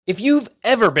now. If you've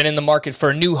ever been in the market for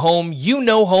a new home, you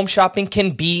know home shopping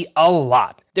can be a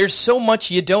lot. There's so much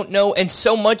you don't know and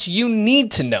so much you need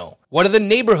to know. What are the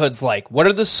neighborhoods like? What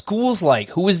are the schools like?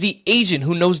 Who is the agent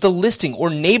who knows the listing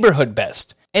or neighborhood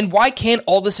best? And why can't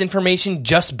all this information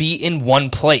just be in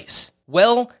one place?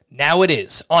 Well, now it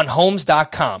is on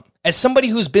Homes.com. As somebody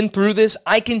who's been through this,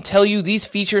 I can tell you these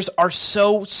features are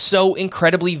so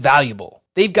incredibly valuable.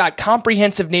 They've got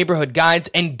comprehensive neighborhood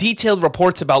guides and detailed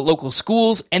reports about local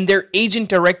schools, and their agent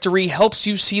directory helps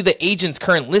you see the agent's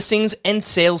current listings and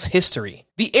sales history.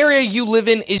 The area you live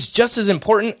in is just as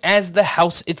important as the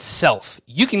house itself.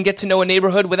 You can get to know a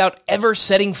neighborhood without ever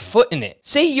setting foot in it.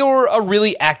 Say you're a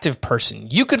really active person.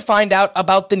 You could find out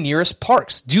about the nearest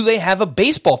parks. Do they have a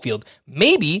baseball field?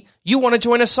 Maybe you want to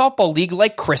join a softball league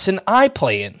like Chris and I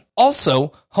play in.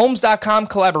 Also, Homes.com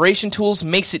collaboration tools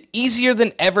makes it easier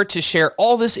than ever to share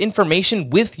all this information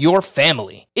with your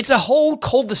family. It's a whole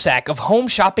cul-de-sac of home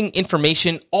shopping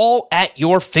information all at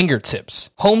your fingertips.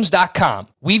 Homes.com.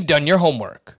 We've done your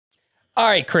homework. All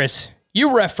right, Chris,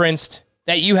 you referenced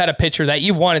that you had a pitcher that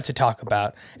you wanted to talk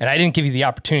about, and I didn't give you the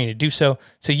opportunity to do so.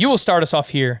 So you will start us off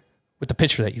here with the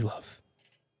pitcher that you love.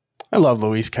 I love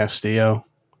Luis Castillo.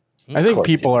 I think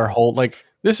people are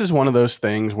this is one of those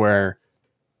things where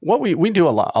what we do a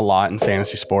lot in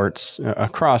fantasy sports,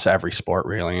 across every sport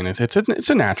really, and it's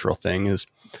a natural thing, is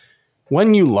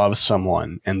when you love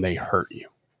someone and they hurt you,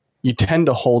 you tend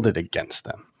to hold it against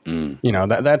them. You know,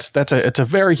 it's a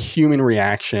very human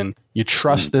reaction. You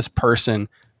trust this person,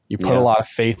 you put a lot of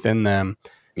faith in them,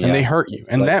 and they hurt you,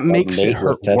 and that makes it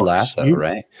hurt Ted worse. Lasso,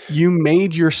 right? You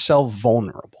made yourself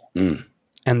vulnerable,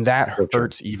 and that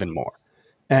hurts even more.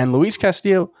 And Luis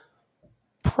Castillo,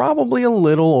 probably a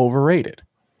little overrated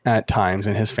at times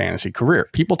in his fantasy career.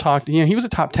 People talked, he was a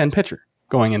top 10 pitcher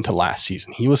going into last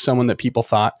season. He was someone that people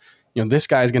thought, this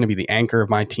guy is going to be the anchor of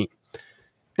my team.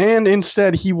 And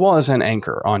instead, he was an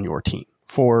anchor on your team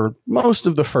for most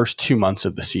of the first 2 months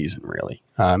of the season, really.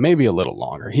 Maybe a little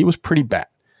longer. He was pretty bad.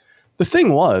 The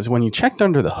thing was, when you checked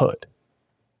under the hood,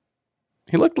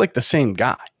 he looked like the same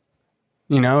guy.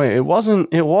 It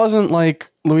wasn't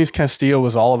like Luis Castillo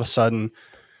was all of a sudden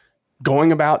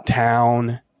going about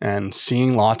town and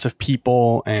seeing lots of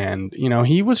people, and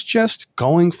he was just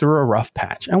going through a rough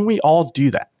patch, and we all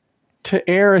do that. To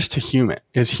err is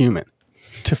human.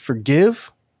 To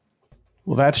forgive,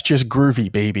 well, that's just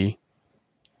groovy, baby.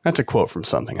 That's a quote from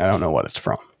something. I don't know what it's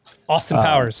from. Austin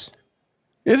Powers.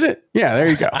 Is it? Yeah, there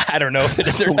you go. I don't know if it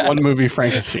is or the not. one movie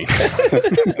Frank has seen.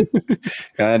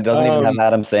 It doesn't even have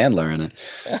Adam Sandler in it.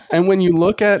 And when you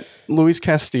look at Luis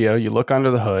Castillo, you look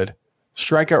under the hood,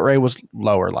 strikeout rate was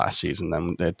lower last season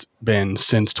than it's been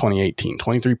since 2018.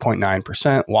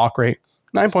 23.9%. Walk rate,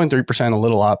 9.3%, a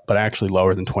little up, but actually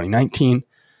lower than 2019.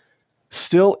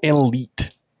 Still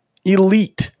elite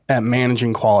at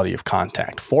managing quality of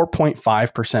contact.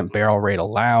 4.5% barrel rate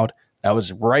allowed. That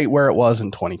was right where it was in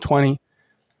 2020.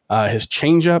 His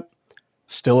changeup,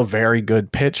 still a very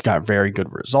good pitch, got very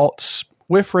good results.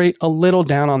 Whiff rate, a little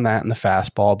down on that in the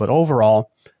fastball, but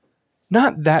overall,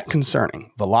 not that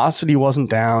concerning. Velocity wasn't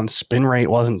down, spin rate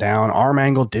wasn't down, arm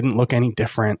angle didn't look any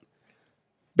different.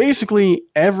 Basically,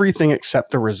 everything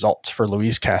except the results for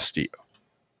Luis Castillo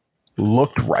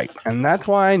looked right, and that's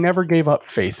why I never gave up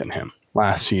faith in him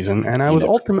last season, and I was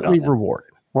ultimately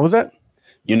rewarded. What was that?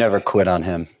 You never quit on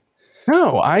him.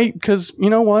 No, because you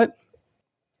know what?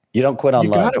 You don't quit on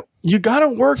love. You gotta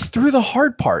work through the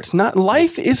hard parts.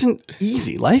 Life isn't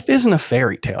easy. Life isn't a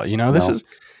fairy tale. This is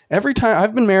every time.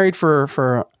 I've been married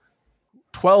for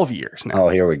 12 years now. Oh,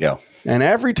 here we go. And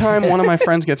every time one of my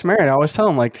friends gets married, I always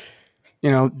tell them,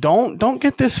 don't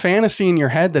get this fantasy in your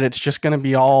head that it's just going to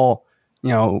be all,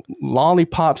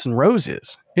 lollipops and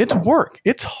roses. It's work.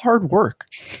 It's hard work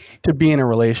to be in a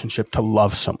relationship, to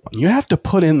love someone. You have to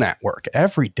put in that work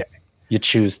every day. You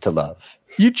choose to love.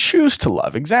 You choose to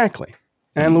love, exactly.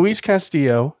 And Luis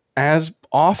Castillo, as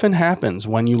often happens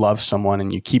when you love someone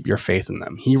and you keep your faith in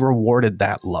them, he rewarded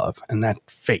that love and that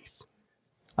faith.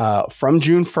 From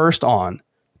June 1st on,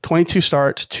 22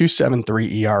 starts,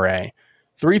 2.73 ERA,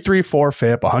 3.34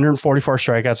 FIP, 144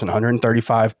 strikeouts, and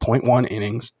 135.1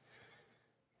 innings.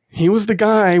 He was the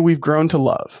guy we've grown to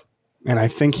love. And I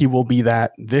think he will be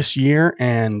that this year,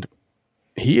 and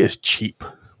he is cheap.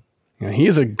 He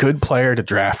is a good player to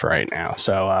draft right now.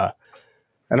 So I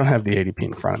don't have the ADP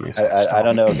in front of me. So I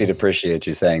don't know if he'd appreciate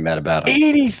you saying that about him.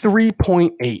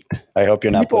 83.8. I hope you're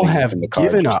not People putting have him in the card.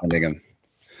 given up. Him.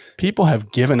 People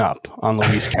have given up on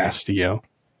Luis Castillo,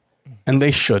 and they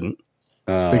shouldn't,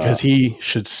 because he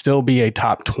should still be a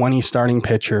top 20 starting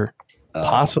pitcher,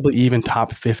 possibly even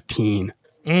top 15.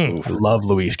 I love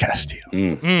Luis Castillo.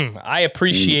 I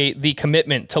appreciate the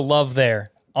commitment to love there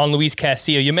on Luis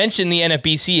Castillo. You mentioned the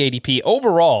NFBC ADP.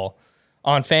 Overall,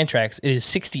 on Fantrax, it is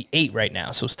 68 right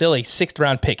now, so still a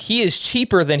 6th-round pick. He is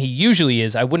cheaper than he usually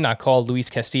is. I would not call Luis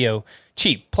Castillo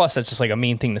cheap. Plus, that's just like a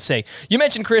mean thing to say. You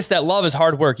mentioned, Chris, that love is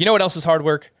hard work. You know what else is hard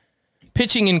work?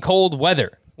 Pitching in cold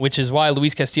weather, which is why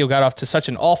Luis Castillo got off to such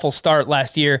an awful start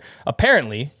last year.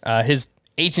 Apparently, his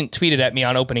agent tweeted at me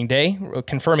on opening day,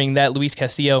 confirming that Luis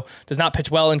Castillo does not pitch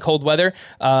well in cold weather.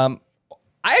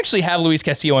 I actually have Luis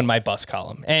Castillo in my bust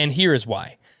column, and here is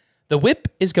why. The whip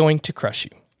is going to crush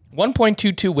you.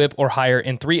 1.22 whip or higher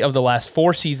in 3 of the last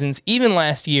 4 seasons. Even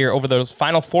last year, over those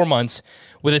final 4 months,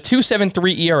 with a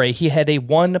 2.73 ERA, he had a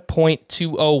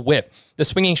 1.20 whip. The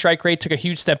swinging strike rate took a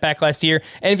huge step back last year,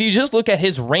 and if you just look at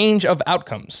his range of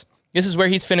outcomes, This is where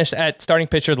he's finished at starting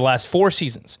pitcher the last 4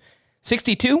 seasons.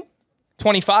 62,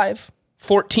 25,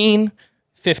 14,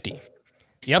 50.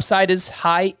 The upside is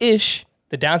high-ish.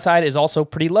 The downside is also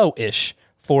pretty low-ish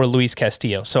for Luis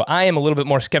Castillo. So I am a little bit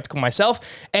more skeptical myself.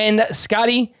 And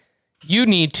Scotty, you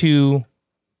need to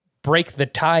break the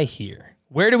tie here.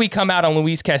 Where do we come out on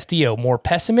Luis Castillo? More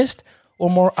pessimist or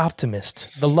more optimist?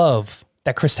 The love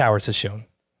that Chris Towers has shown.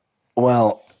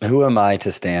 Well, who am I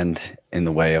to stand in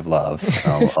the way of love?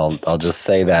 I'll just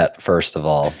say that first of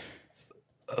all.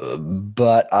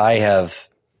 But I have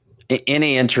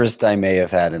any interest I may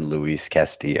have had in Luis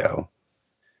Castillo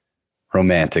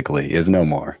romantically is no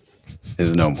more.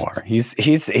 He's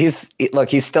look,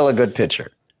 he's still a good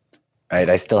pitcher, right?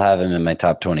 I still have him in my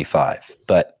top 25,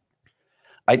 but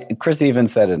Chris even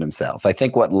said it himself. I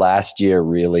think what last year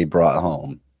really brought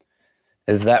home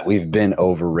is that we've been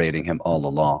overrating him all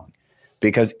along,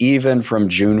 because even from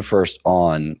June 1st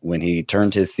on, when he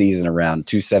turned his season around,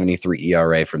 2.73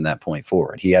 ERA from that point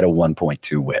forward, he had a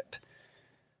 1.2 WHIP.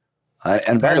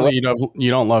 And by the way, you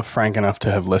don't love Frank enough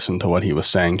to have listened to what he was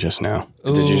saying just now.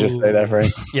 Ooh. Did you just say that,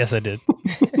 Frank? Yes, I did.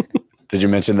 Did you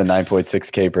mention the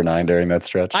 9.6 K per 9 during that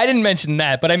stretch? I didn't mention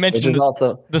that, but I mentioned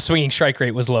also the swinging strike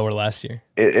rate was lower last year.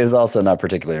 It is also not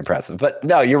particularly impressive. But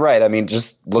no, you're right. I mean,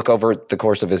 just look over the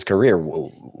course of his career.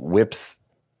 WHIPs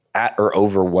at or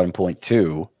over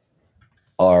 1.2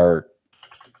 are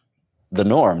the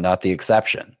norm, not the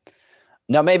exception.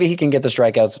 Now, maybe he can get the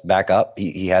strikeouts back up.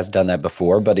 He has done that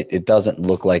before, but it doesn't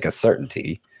look like a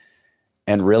certainty.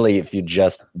 And really, if you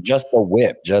just the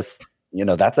WHIP, that's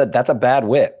a bad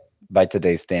WHIP by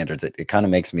today's standards. It kind of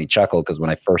makes me chuckle, because when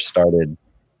I first started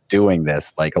doing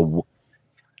this, like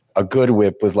a good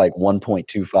WHIP was like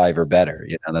 1.25 or better.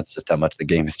 That's just how much the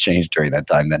game has changed during that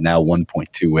time. That now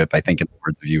 1.2 WHIP, I think, in the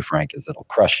words of you, Frank, is it'll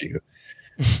crush you.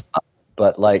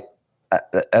 But like,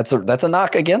 that's a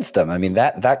knock against him. I mean,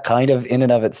 that kind of in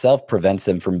and of itself prevents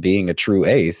him from being a true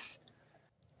ace.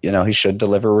 He should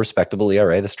deliver a respectable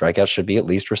ERA. The strikeouts should be at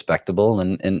least respectable,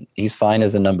 and he's fine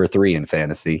as a number 3 in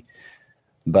fantasy.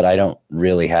 But I don't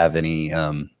really have any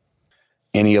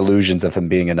illusions of him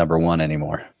being a number 1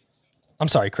 anymore. I'm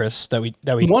sorry, Chris, that we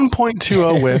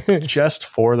 1.20 WHIP, just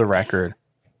for the record,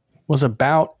 was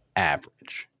about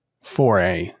average for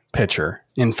a pitcher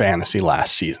in fantasy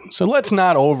last season. So let's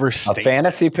not overstate. A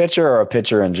fantasy pitcher or a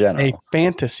pitcher in general? A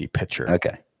fantasy pitcher.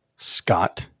 Okay.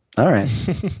 Scott. All right.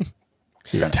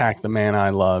 You attack the man I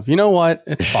love. You know what?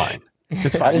 It's fine.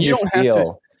 It's fine. How did you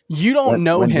feel? You don't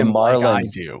know him like I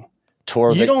Marlins do.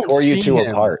 Tore you two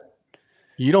apart.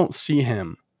 You don't see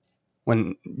him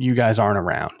when you guys aren't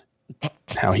around.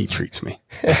 How he treats me.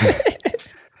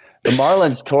 The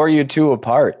Marlins tore you two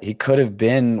apart. He could have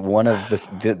been one of the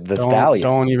Stallions.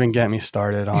 Don't even get me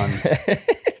started on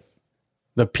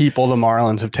the people the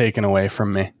Marlins have taken away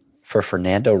from me. For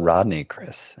Fernando Rodney,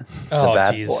 Chris. The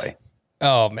bad boy.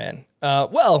 Oh, man.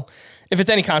 Well, if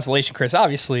it's any consolation, Chris,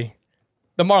 obviously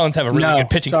the Marlins have a really good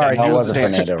pitching staff. He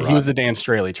was the Dan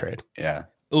Straley trade. Yeah.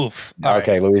 Oof.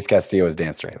 Okay, right. Luis Castillo is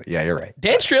Dan Straley. Yeah, you're right.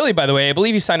 Dan Straley, by the way, I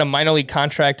believe he signed a minor league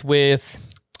contract with...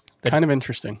 kind of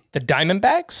interesting. The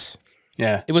Diamondbacks?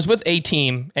 Yeah. It was with a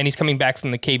team, and he's coming back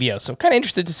from the KBO. So kind of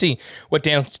interested to see what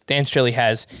Dan Straley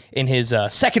has in his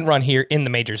second run here in the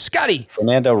majors. Scotty.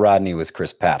 Fernando Rodney was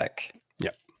Chris Paddock.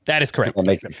 Yep. That is correct. That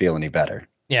makes it feel any better.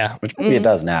 Yeah. Which maybe it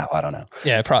does now. I don't know.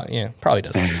 Yeah, it probably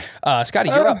does. Scotty,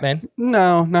 you're up, man.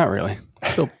 No, not really.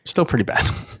 Still pretty bad.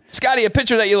 Scotty, a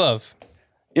pitcher that you love.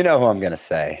 You know who I'm going to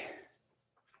say.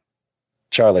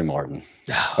 Charlie Morton.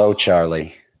 Oh,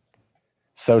 Charlie.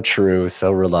 So true,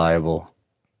 so reliable.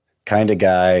 Kind of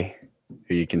guy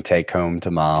who you can take home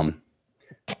to mom.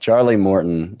 Charlie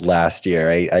Morton last year,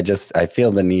 I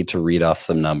feel the need to read off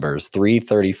some numbers.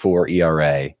 3.34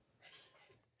 ERA.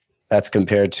 That's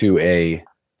compared to a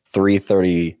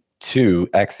 3.32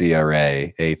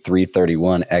 xERA, a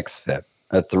 3.31 xFIP,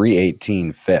 a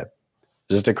 3.18 FIP.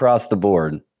 Just across the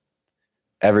board,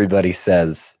 everybody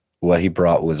says what he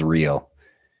brought was real.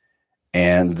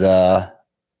 And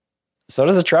so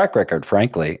does the track record,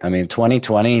 frankly. I mean,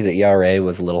 2020, the ERA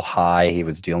was a little high. He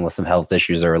was dealing with some health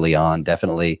issues early on.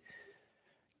 Definitely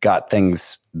got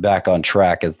things back on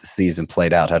track as the season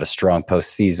played out, had a strong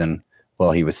postseason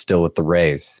while he was still with the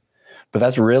Rays. But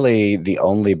that's really the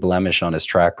only blemish on his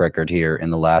track record here in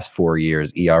the last 4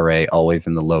 years. ERA always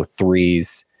in the low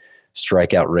 3s,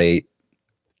 strikeout rate,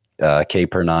 K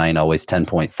per 9, always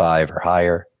 10.5 or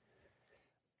higher.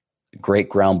 Great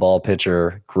ground ball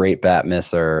pitcher, great bat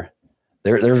misser.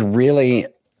 There's really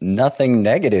nothing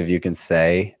negative you can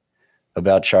say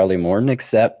about Charlie Morton,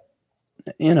 except,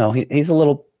 he's a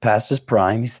little past his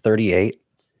prime. He's 38.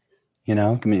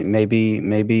 I mean,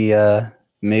 maybe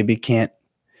maybe can't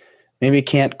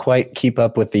quite keep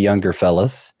up with the younger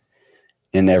fellas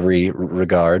in every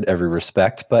regard, every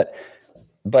respect, but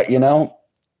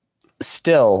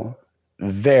still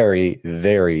very,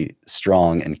 very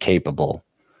strong and capable.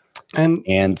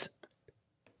 And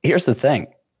here's the thing.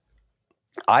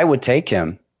 I would take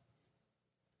him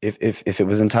if it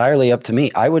was entirely up to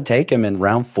me. I would take him in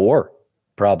round 4,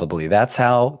 probably. That's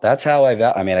how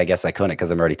I mean, I guess I couldn't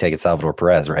because I'm already taking Salvador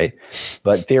Perez, right?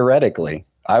 But theoretically,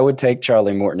 I would take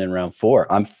Charlie Morton in round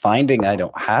 4. I'm finding I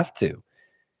don't have to.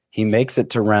 He makes it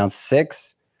to round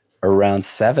 6 or round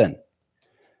 7.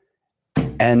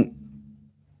 And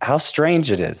how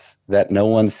strange it is that no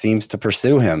one seems to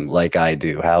pursue him like I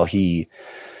do, how he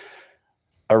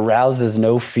arouses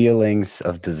no feelings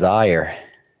of desire.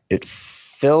 It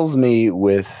fills me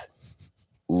with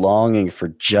longing for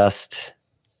just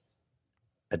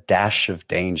a dash of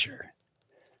danger.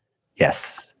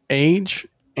 Yes. Age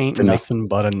ain't nothing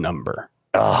but a number.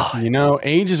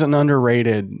 Age is an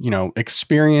underrated,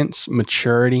 experience,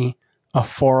 maturity, a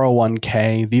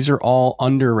 401k. These are all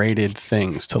underrated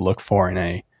things to look for in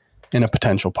a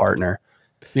potential partner.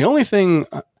 The only thing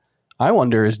I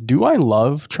wonder is, do I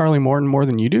love Charlie Morton more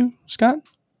than you do, Scott?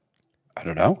 I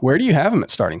don't know. Where do you have him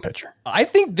at starting pitcher? I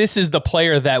think this is the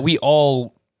player that we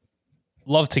all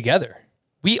love together.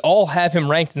 We all have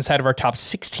him ranked inside of our top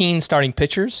 16 starting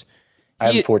pitchers.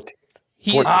 I have 14.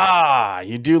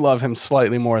 You do love him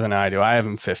slightly more than I do. I have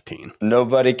him 15.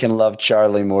 Nobody can love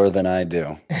Charlie more than I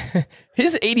do.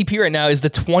 His ADP right now is the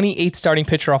 28th starting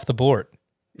pitcher off the board.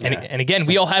 Yeah. And again,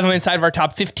 we all have him inside of our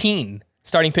top 15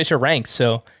 starting pitcher ranks.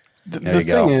 So the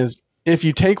thing is, if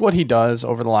you take what he does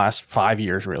over the last 5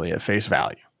 years, really at face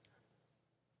value,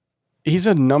 he's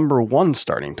a number 1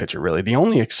 starting pitcher, really. The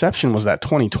only exception was that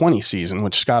 2020 season,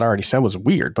 which Scott already said was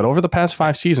weird. But over the past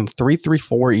 5 seasons,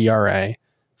 3.34 ERA,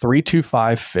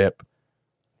 3.25 FIP,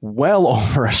 well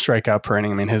over a strikeout per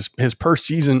inning. I mean, his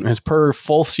per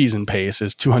full season pace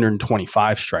is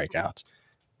 225 strikeouts.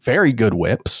 Very good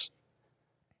whips.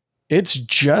 It's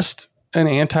just an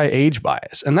anti-age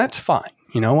bias, and that's fine.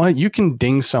 You know what? You can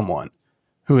ding someone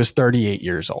who is 38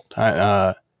 years old.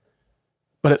 But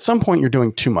at some point, you're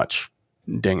doing too much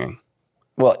dinging.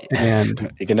 Well,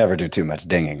 and you can never do too much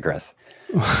dinging, Chris.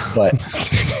 But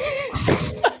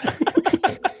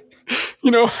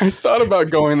I thought about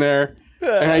going there,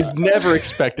 and I never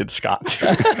expected Scott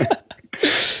to.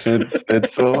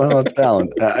 it's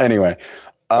talent. Anyway,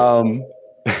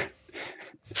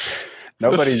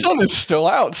 the sun is still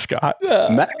out, Scott.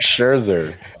 Max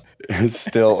Scherzer is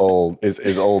still old.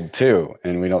 Is old too,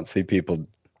 and we don't see people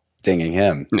dinging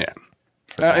him. Yeah,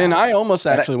 and I almost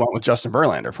actually went with Justin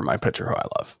Verlander for my pitcher who I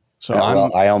love. So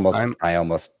I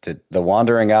almost did. The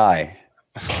wandering eye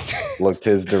looked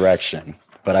his direction,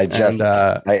 but I just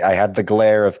I had the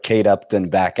glare of Kate Upton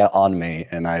back on me,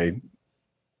 and I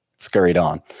scurried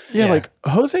on. Yeah, like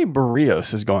Jose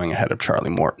Barrios is going ahead of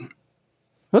Charlie Morton.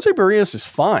 Jose Barrios is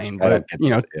fine, but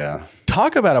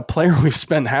talk about a player we've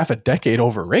spent half a decade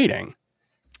overrating.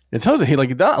 It's Jose.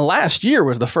 Last year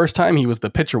was the first time he was the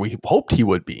pitcher we hoped he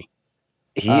would be.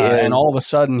 And all of a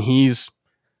sudden he's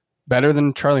better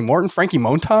than Charlie Morton. Frankie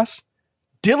Montas,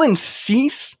 Dylan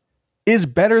Cease is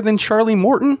better than Charlie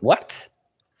Morton. What?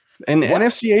 And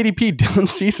NFC ADP, Dylan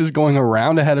Cease is going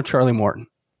around ahead of Charlie Morton.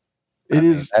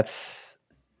 That's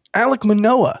Alek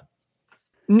Manoah.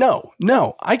 No,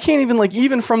 I can't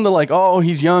even from the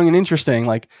he's young and interesting.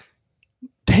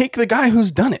 Take the guy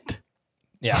who's done it.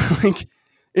 Yeah.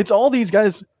 It's all these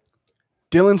guys.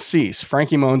 Dylan Cease,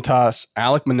 Frankie Montas,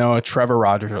 Alek Manoah, Trevor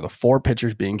Rogers are the 4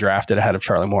 pitchers being drafted ahead of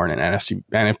Charlie Morton in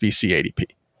NFBC ADP.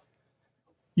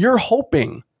 You're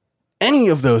hoping any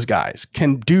of those guys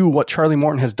can do what Charlie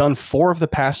Morton has done 4 of the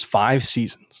past 5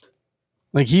 seasons.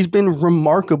 He's been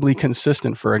remarkably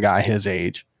consistent for a guy his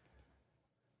age.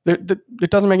 It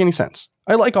doesn't make any sense.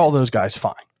 I like all those guys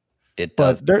fine. It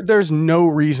does. But there's no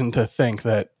reason to think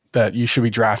that you should be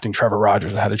drafting Trevor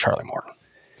Rogers ahead of Charlie Morton.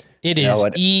 It is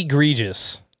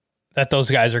egregious that those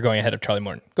guys are going ahead of Charlie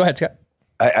Morton. Go ahead, Scott.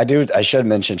 I should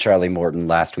mention Charlie Morton.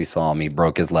 Last we saw him, he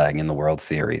broke his leg in the World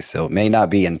Series. So it may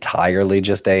not be entirely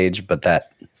just age, but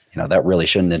that really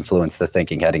shouldn't influence the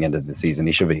thinking heading into the season.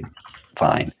 He should be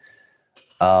fine.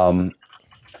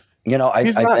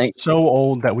 He's not so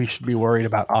old that we should be worried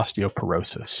about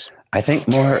osteoporosis. I think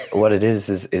more what it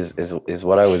is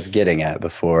what I was getting at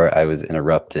before I was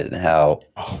interrupted. How,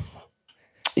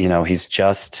 he's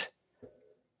just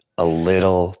a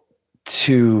little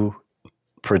too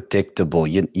predictable.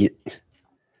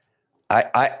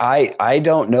 I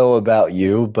don't know about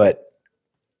you, but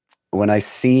when I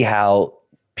see how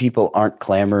people aren't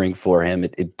clamoring for him,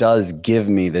 it does give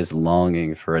me this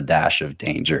longing for a dash of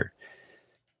danger.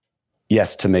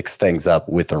 Yes, to mix things up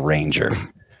with a Ranger.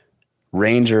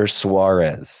 Ranger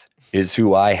Suarez is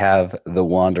who I have the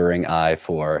wandering eye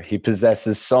for. He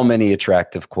possesses so many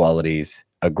attractive qualities,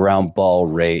 a ground ball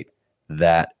rate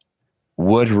that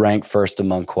would rank first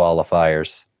among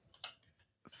qualifiers.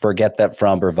 Forget that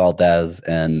Framber Valdez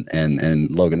and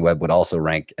Logan Webb would also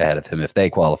rank ahead of him if they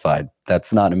qualified.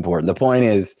 That's not important. The point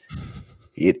is,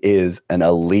 it is an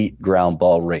elite ground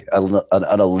ball rate,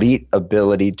 an elite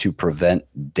ability to prevent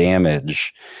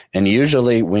damage. And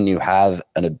usually when you have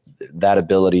that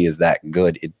ability is that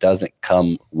good, it doesn't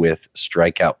come with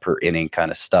strikeout per inning kind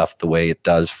of stuff the way it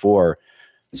does for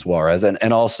Suarez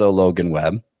and also Logan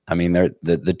Webb. I mean,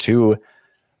 the two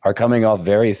are coming off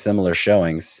very similar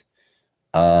showings.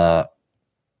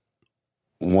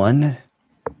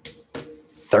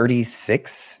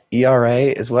 1.36 ERA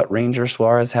is what Ranger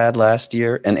Suarez had last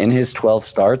year, and in his 12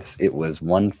 starts, it was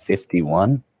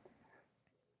 1.51.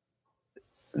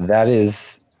 That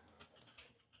is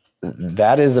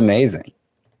amazing.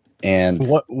 And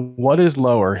what is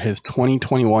lower, his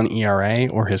 2021 ERA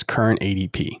or his current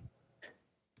ADP?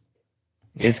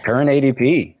 His current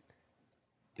ADP.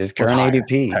 His current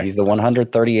ADP. Okay. He's the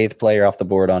 138th player off the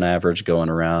board on average, going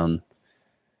around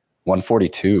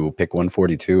 142, pick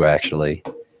 142 actually.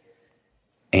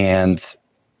 And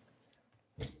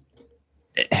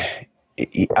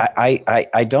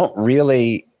I don't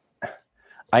really,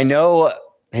 I know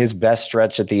his best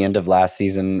stretch at the end of last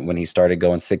season when he started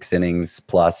going 6 innings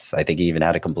plus, I think he even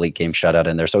had a complete game shutout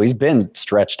in there. So he's been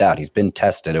stretched out. He's been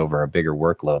tested over a bigger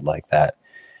workload like that.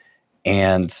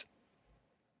 And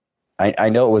I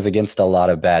know it was against a lot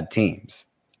of bad teams,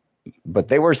 but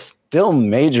they were still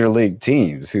major league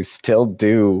teams who still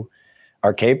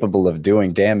are capable of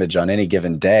doing damage on any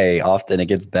given day, often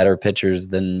against better pitchers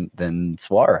than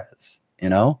Suarez, you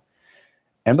know?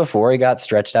 And before he got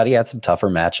stretched out, he had some tougher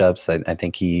matchups. I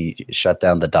think he shut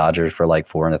down the Dodgers for like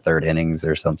 4 1/3 innings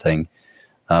or something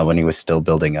when he was still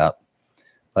building up.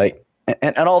 Like,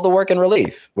 and all the work in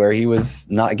relief where he was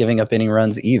not giving up any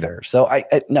runs either. So I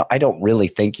don't really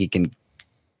think he can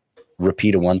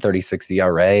repeat a 1.36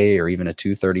 ERA or even a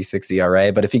 2.36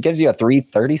 ERA. But if he gives you a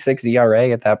 3.36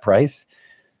 ERA at that price,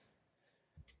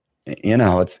 you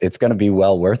know, it's going to be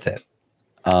well worth it.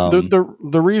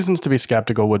 The reasons to be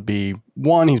skeptical would be,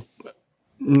 one, he's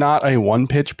not a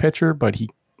one-pitch pitcher, but he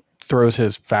throws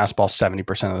his fastball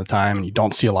 70% of the time, and you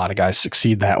don't see a lot of guys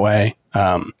succeed that way,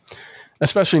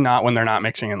 especially not when they're not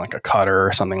mixing in like a cutter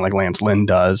or something like Lance Lynn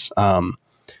does.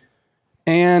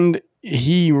 And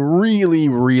he really,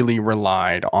 really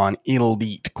relied on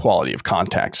elite quality of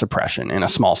contact suppression in a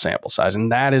small sample size,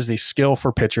 and that is the skill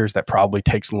for pitchers that probably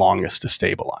takes longest to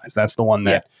stabilize. That's the one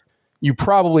that you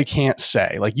probably can't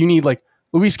say. Like, you need, like,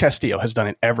 Luis Castillo has done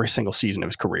it every single season of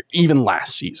his career, even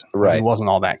last season. Right. He wasn't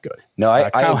all that good. No,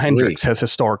 Kyle Hendricks has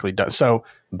historically done so.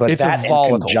 But it's that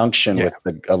in conjunction with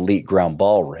the elite ground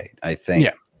ball rate, I think,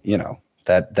 you know,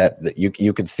 that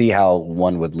you could see how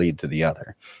one would lead to the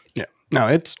other. Yeah. No,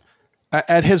 it's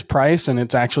at his price, and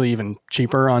it's actually even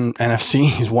cheaper on NFC.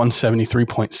 He's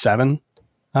 173.7 in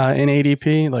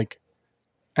ADP. Like,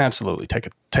 absolutely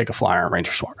take a flyer on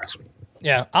Ranger Suarez.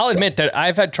 Yeah, I'll admit that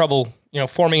I've had trouble,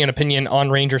 forming an opinion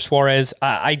on Ranger Suarez.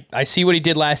 I see what he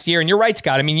did last year, and you're right,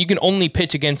 Scott. I mean, you can only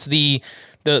pitch against the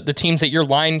teams that you're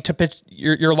lined to pitch.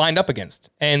 You're lined up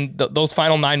against, and those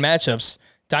final 9 matchups: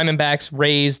 Diamondbacks,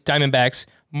 Rays, Diamondbacks,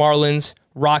 Marlins,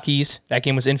 Rockies. That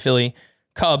game was in Philly.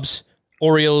 Cubs,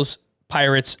 Orioles,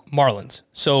 Pirates, Marlins.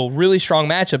 So really strong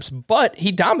matchups, but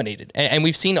he dominated. And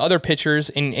we've seen other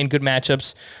pitchers in good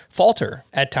matchups falter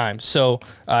at times. So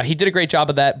he did a great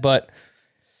job of that, but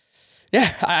yeah,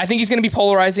 I think he's going to be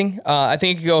polarizing. I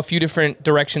think he could go a few different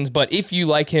directions, but if you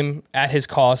like him at his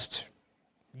cost,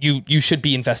 you should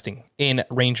be investing in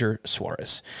Ranger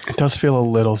Suarez. It does feel a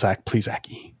little Zach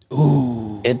Plesac-y.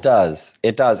 Ooh. It does.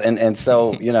 And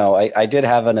so, I did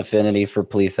have an affinity for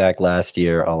Plesac last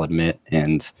year, I'll admit,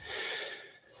 and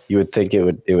you would think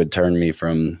it would turn me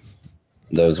from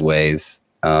those ways.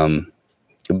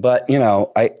 But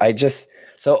I just,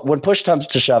 so when push comes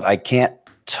to shove, I can't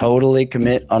totally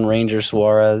commit on Ranger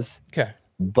Suarez. Okay.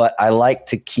 But I like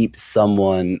to keep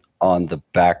someone on the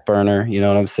back burner, you know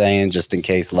what I'm saying? Just in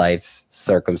case life's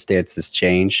circumstances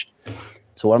change.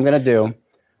 So what I'm going to do,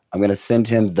 I'm going to send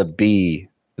him the B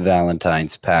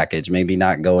Valentine's package, maybe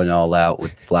not going all out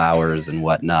with flowers and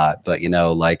whatnot, but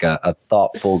like a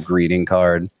thoughtful greeting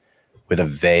card with a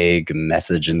vague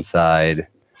message inside.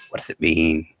 What does it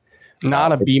mean?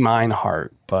 Not a Be Mine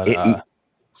heart, but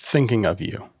thinking of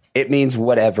you. It means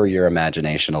whatever your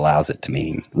imagination allows it to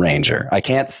mean, Ranger. I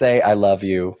can't say I love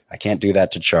you. I can't do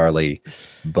that to Charlie,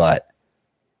 but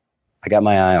I got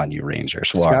my eye on you, Ranger.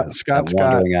 Suarez. Scott's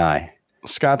wandering eye.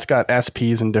 Scott's got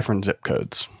SPs in different zip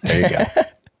codes. There you go.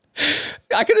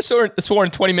 I could have sworn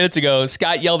 20 minutes ago,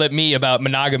 Scott yelled at me about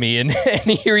monogamy, and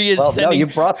here he is. Well, no, you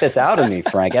brought this out of me,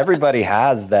 Frank. Everybody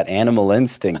has that animal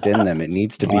instinct in them. It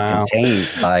needs to be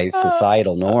contained by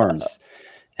societal norms,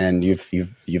 and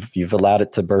you've allowed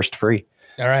it to burst free.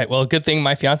 All right. Well, good thing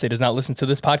my fiance does not listen to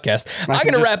this podcast. I'm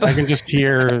going to wrap up. I can just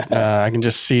hear. I can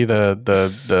just see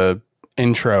the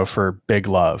intro for Big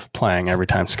Love playing every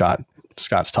time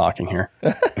Scott's talking here.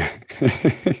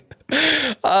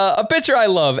 A pitcher I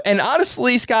love. And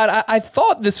honestly, Scott, I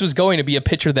thought this was going to be a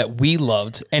pitcher that we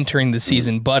loved entering the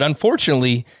season, but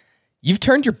unfortunately, you've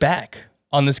turned your back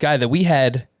on this guy that we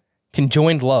had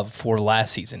conjoined love for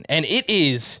last season. And it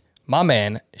is my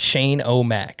man, Shane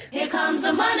O'Mac. Here comes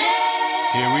the money.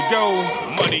 Here we go.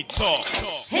 Money talk.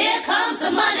 Here comes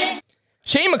the money.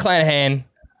 Shane McClanahan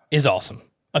is awesome.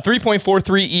 A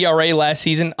 3.43 ERA last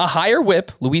season, a higher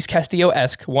whip, Luis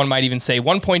Castillo-esque, one might even say.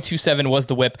 1.27 was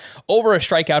the whip, over a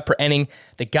strikeout per inning.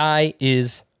 The guy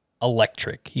is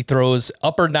electric. He throws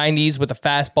upper 90s with a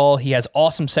fastball. He has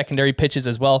awesome secondary pitches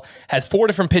as well. Has 4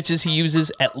 different pitches he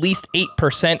uses at least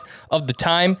 8% of the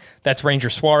time. That's Ranger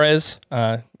Suarez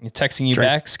texting you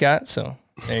back, Scott. So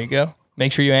there you go.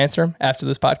 Make sure you answer him after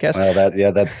this podcast. Well,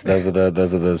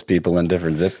 those are those people in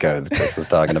different zip codes Chris was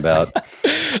talking about.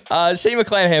 Shane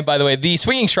McClanahan, by the way, the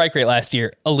swinging strike rate last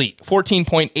year, elite,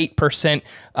 14.8%.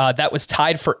 That was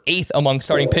tied for 8th among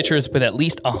starting pitchers with at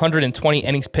least 120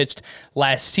 innings pitched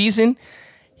last season.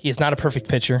 He is not a perfect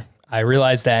pitcher. I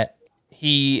realize that.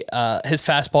 His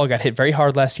fastball got hit very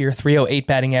hard last year, 308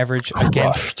 batting average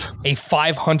against a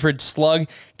 500 slug.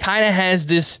 Kind of has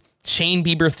this Shane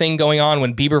Bieber thing going on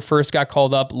when Bieber first got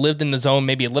called up, lived in the zone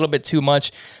maybe a little bit too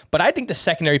much. But I think the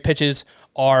secondary pitches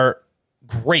are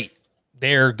great.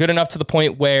 They're good enough to the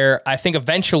point where I think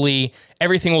eventually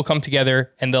everything will come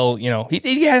together and they'll,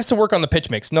 he has to work on the pitch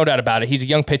mix, no doubt about it. He's a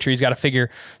young pitcher. He's got to figure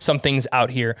some things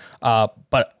out here.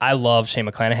 But I love Shane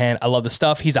McClanahan. I love the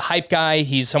stuff. He's a hype guy.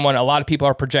 He's someone a lot of people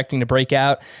are projecting to break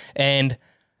out. And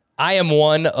I am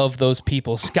one of those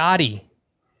people. Scotty,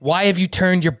 why have you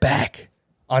turned your back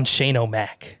on Shane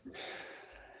O'Mac?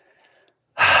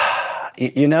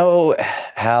 You know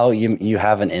how you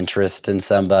have an interest in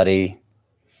somebody?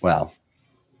 Well,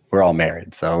 we're all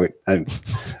married, so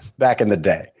back in the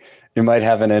day, you might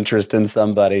have an interest in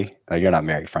somebody. Oh, you're not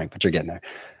married, Frank, but you're getting there.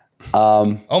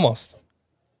 Almost.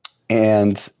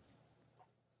 And,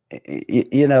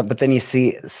 but then you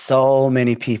see so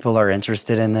many people are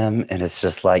interested in them, and it's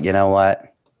just like, you know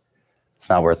what? It's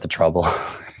not worth the trouble.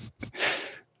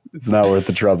 It's not worth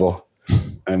the trouble.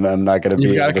 And I'm not going to be.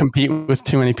 You've got to compete with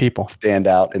too many people. Stand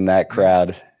out in that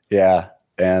crowd. Yeah.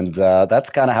 And that's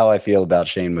kind of how I feel about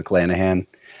Shane McClanahan.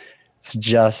 It's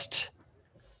just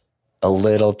a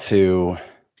little too.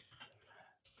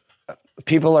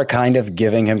 People are kind of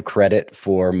giving him credit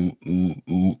for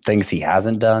things he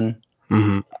hasn't done.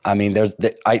 Mm-hmm. I mean,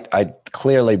 I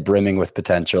clearly brimming with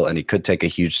potential, and he could take a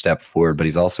huge step forward. But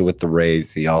he's also with the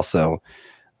Rays. He also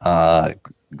a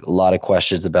lot of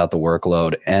questions about the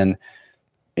workload, and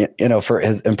for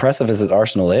as impressive as his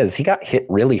arsenal is, he got hit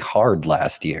really hard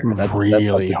last year. That's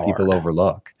something people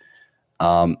overlook.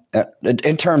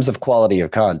 In terms of quality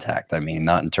of contact, I mean,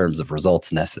 not in terms of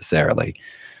results necessarily.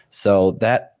 So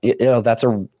that, that's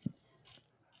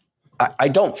I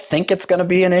don't think it's going to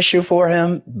be an issue for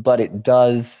him, but it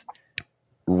does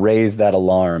raise that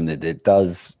alarm that it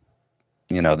does,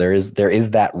 there is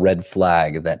that red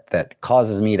flag that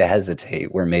causes me to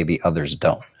hesitate where maybe others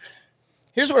don't.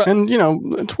 Here's what,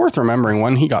 it's worth remembering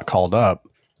when he got called up,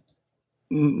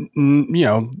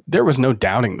 there was no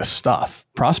doubting the stuff.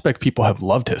 Prospect people have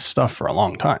loved his stuff for a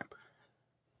long time,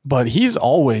 but he's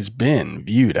always been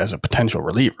viewed as a potential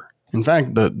reliever. In fact,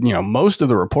 most of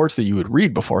the reports that you would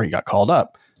read before he got called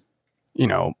up,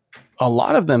 a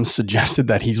lot of them suggested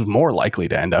that he's more likely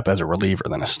to end up as a reliever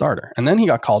than a starter. And then he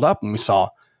got called up and we saw,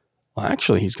 well,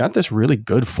 actually, he's got this really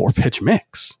good 4-pitch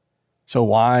mix. So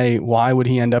why would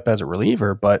he end up as a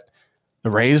reliever? But the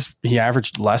Rays, he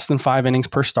averaged less than 5 innings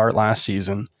per start last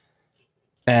season.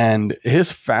 And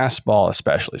his fastball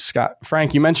especially.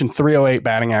 Frank, you mentioned 308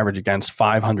 batting average against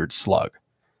 500 slug.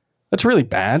 That's really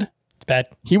bad. It's bad.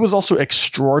 He was also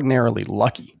extraordinarily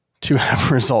lucky to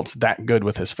have results that good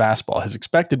with his fastball. His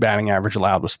expected batting average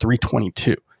allowed was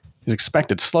 322. His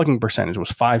expected slugging percentage was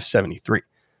 573.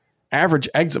 Average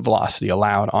exit velocity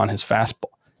allowed on his fastball,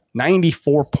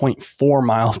 94.4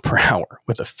 miles per hour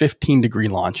with a 15-degree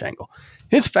launch angle.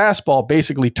 His fastball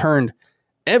basically turned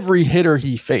every hitter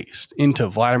he faced into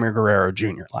Vladimir Guerrero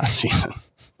Jr. last season.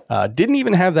 Didn't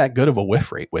even have that good of a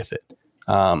whiff rate with it.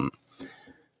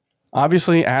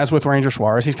 Obviously, as with Ranger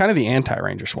Suarez, he's kind of the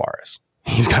anti-Ranger Suarez.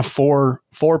 He's got four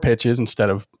pitches instead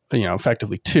of,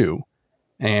 effectively 2,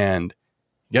 and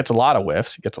gets a lot of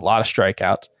whiffs, gets a lot of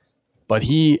strikeouts, but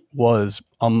he was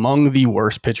among the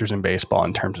worst pitchers in baseball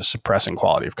in terms of suppressing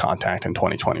quality of contact in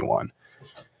 2021.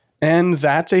 And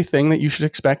that's a thing that you should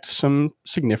expect some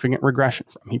significant regression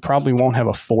from. He probably won't have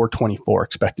a 424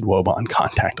 expected WOBA on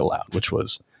contact allowed, which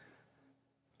was,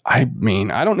 I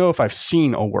don't know if I've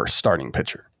seen a worse starting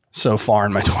pitcher so far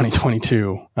in my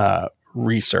 2022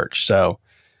 research. So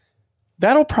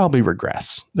that'll probably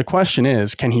regress. The question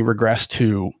is, can he regress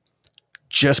to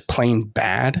just plain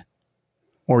bad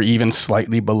or even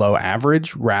slightly below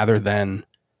average rather than,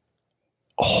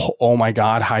 oh my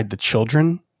God, hide the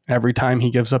children every time he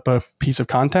gives up a piece of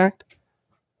contact?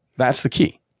 That's the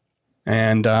key.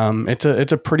 And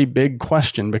it's a pretty big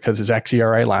question because his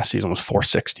xERA last season was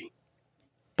 4.60.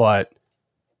 But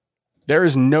there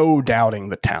is no doubting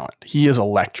the talent. He is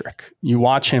electric. You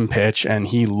watch him pitch and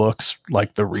he looks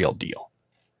like the real deal.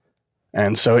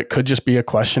 And so it could just be a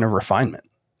question of refinement.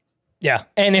 Yeah,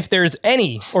 and if there's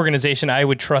any organization I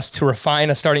would trust to refine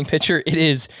a starting pitcher, it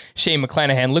is Shane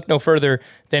McClanahan. Look no further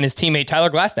than his teammate Tyler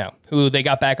Glasnow, who they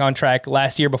got back on track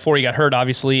last year before he got hurt,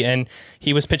 obviously, and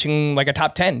he was pitching like a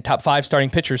top 10, top 5 starting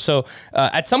pitcher. So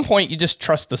at some point, you just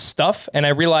trust the stuff, and I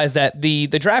realize that the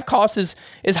draft cost is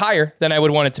higher than I would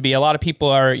want it to be. A lot of people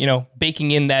are baking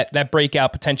in that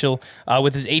breakout potential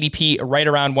with his ADP right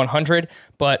around 100,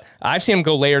 but I've seen him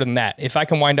go later than that. If I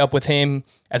can wind up with him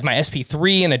as my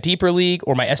SP3 in a deeper league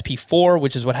or my SP4,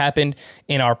 which is what happened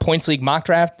in our points league mock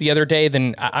draft the other day,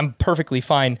 then I'm perfectly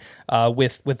fine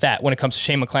with that when it comes to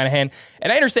Shane McClanahan.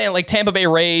 And I understand, like Tampa Bay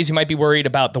Rays, you might be worried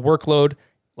about the workload.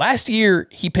 Last year,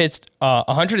 he pitched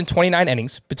 129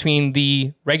 innings between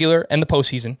the regular and the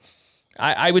postseason.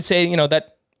 I would say,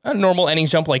 that a normal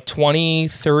innings jump like 20,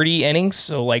 30 innings,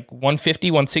 so like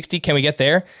 150, 160. Can we get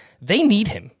there? They need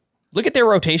him. Look at their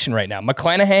rotation right now.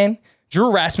 McClanahan,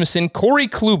 Drew Rasmussen, Corey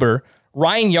Kluber,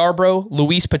 Ryan Yarbrough,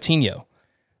 Luis Patino.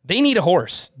 They need a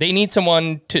horse. They need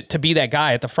someone to be that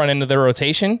guy at the front end of their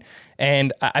rotation.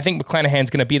 And I think McClanahan's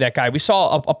going to be that guy. We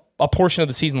saw a portion of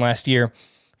the season last year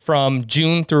from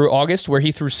June through August where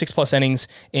he threw 6+ innings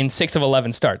in 6 of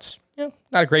 11 starts. Not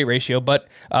a great ratio, but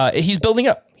he's building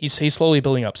up. He's slowly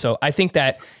building up. So I think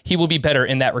that he will be better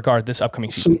in that regard this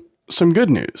upcoming season. Some good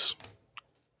news.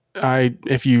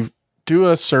 If you do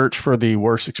a search for the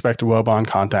worst expected WOBA on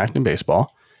contact in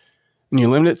baseball, and you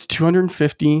limit it to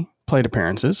 250 plate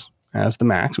appearances as the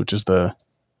max, which is the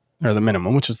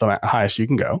minimum, which is the highest you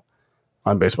can go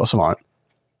on Baseball Savant.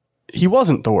 He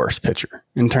wasn't the worst pitcher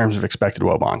in terms of expected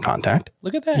WOBA on contact.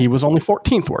 Look at that. He was only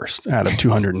 14th worst out of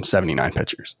 279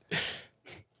 pitchers.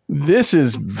 This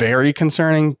is very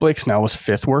concerning. Blake Snell was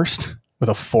 5th worst with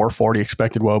a 440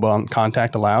 expected WOBA on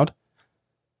contact allowed.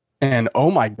 And oh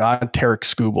my God, Tarek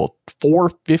Skubal,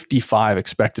 455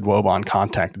 expected WOBA on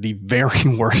contact, the very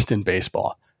worst in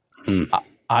baseball.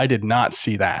 I did not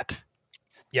see that.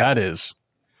 Yeah. That is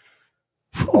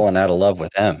falling out of love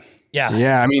with him. Yeah.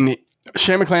 Yeah. I mean,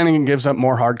 Shane McClanahan gives up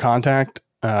more hard contact,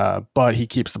 but he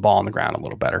keeps the ball on the ground a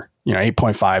little better.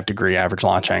 8.5 degree average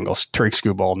launch angles. Tarek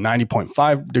Skubal,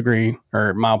 90.5 degree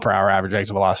or mile per hour average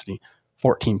exit velocity,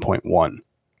 14.1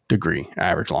 degree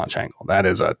average launch angle. That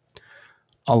is a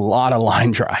lot of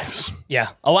line drives. Yeah,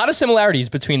 a lot of similarities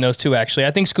between those two, actually.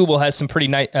 I think Skubal has some pretty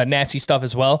nasty stuff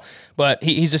as well, but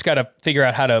he's just got to figure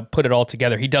out how to put it all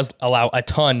together. He does allow a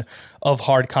ton of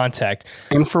hard contact.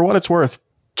 And for what it's worth,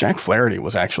 Jack Flaherty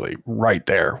was actually right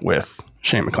there with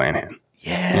Shane McClanahan.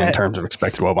 Yeah. In terms of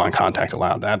expected WOBA on contact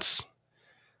allowed. That's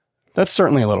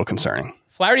certainly a little concerning.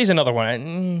 Flaherty's another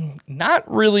one. Not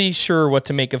really sure what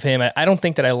to make of him. I don't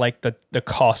think that I like the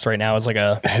cost right now. It's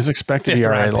like his expected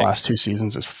ERA the last 2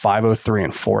 seasons is 5.03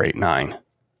 and 4.89.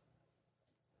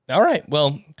 All right.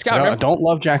 Well, Scott, don't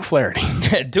love Jack Flaherty.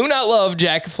 Do not love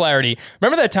Jack Flaherty.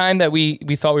 Remember that time that we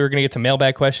thought we were going to get to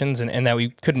mailbag questions and that we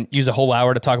couldn't use a whole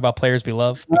hour to talk about players we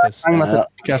love? Because I about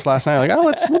the podcast last night,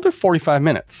 we'll do 45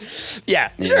 minutes. Yeah,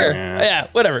 sure. Yeah,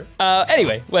 whatever.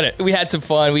 Anyway, we had some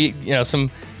fun. We,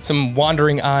 some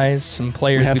wandering eyes, some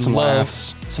players we love,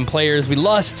 some players we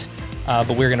lust.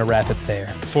 But we're going to wrap it there.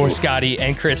 For Scotty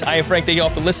and Chris, I am Frank. Thank you all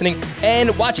for listening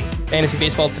and watching Fantasy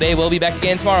Baseball today. We'll be back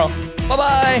again tomorrow.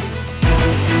 Bye-bye.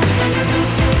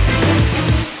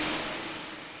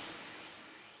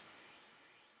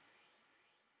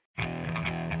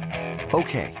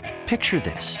 Okay, picture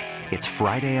this. It's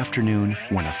Friday afternoon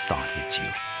when a thought hits you.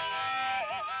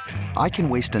 I can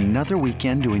waste another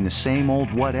weekend doing the same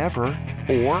old whatever,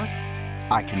 or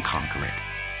I can conquer it.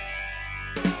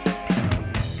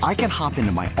 I can hop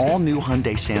into my all-new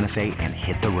Hyundai Santa Fe and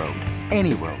hit the road.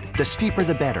 Any road. The steeper,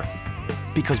 the better.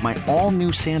 Because my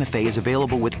all-new Santa Fe is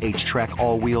available with H-Track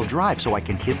all-wheel drive, so I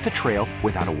can hit the trail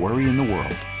without a worry in the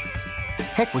world.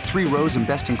 Heck, with 3 rows and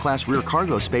best-in-class rear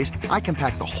cargo space, I can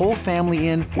pack the whole family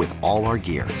in with all our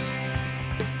gear.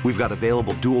 We've got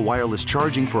available dual wireless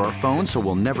charging for our phones, so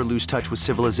we'll never lose touch with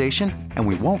civilization, and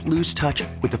we won't lose touch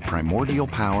with the primordial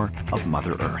power of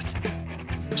Mother Earth.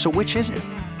 So which is it?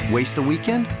 Waste the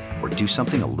weekend or do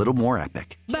something a little more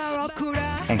epic?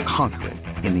 And conquer it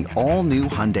in the all-new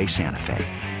Hyundai Santa Fe.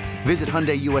 Visit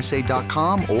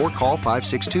HyundaiUSA.com or call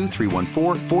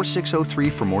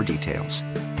 562-314-4603 for more details.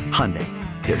 Hyundai,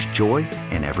 there's joy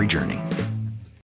in every journey.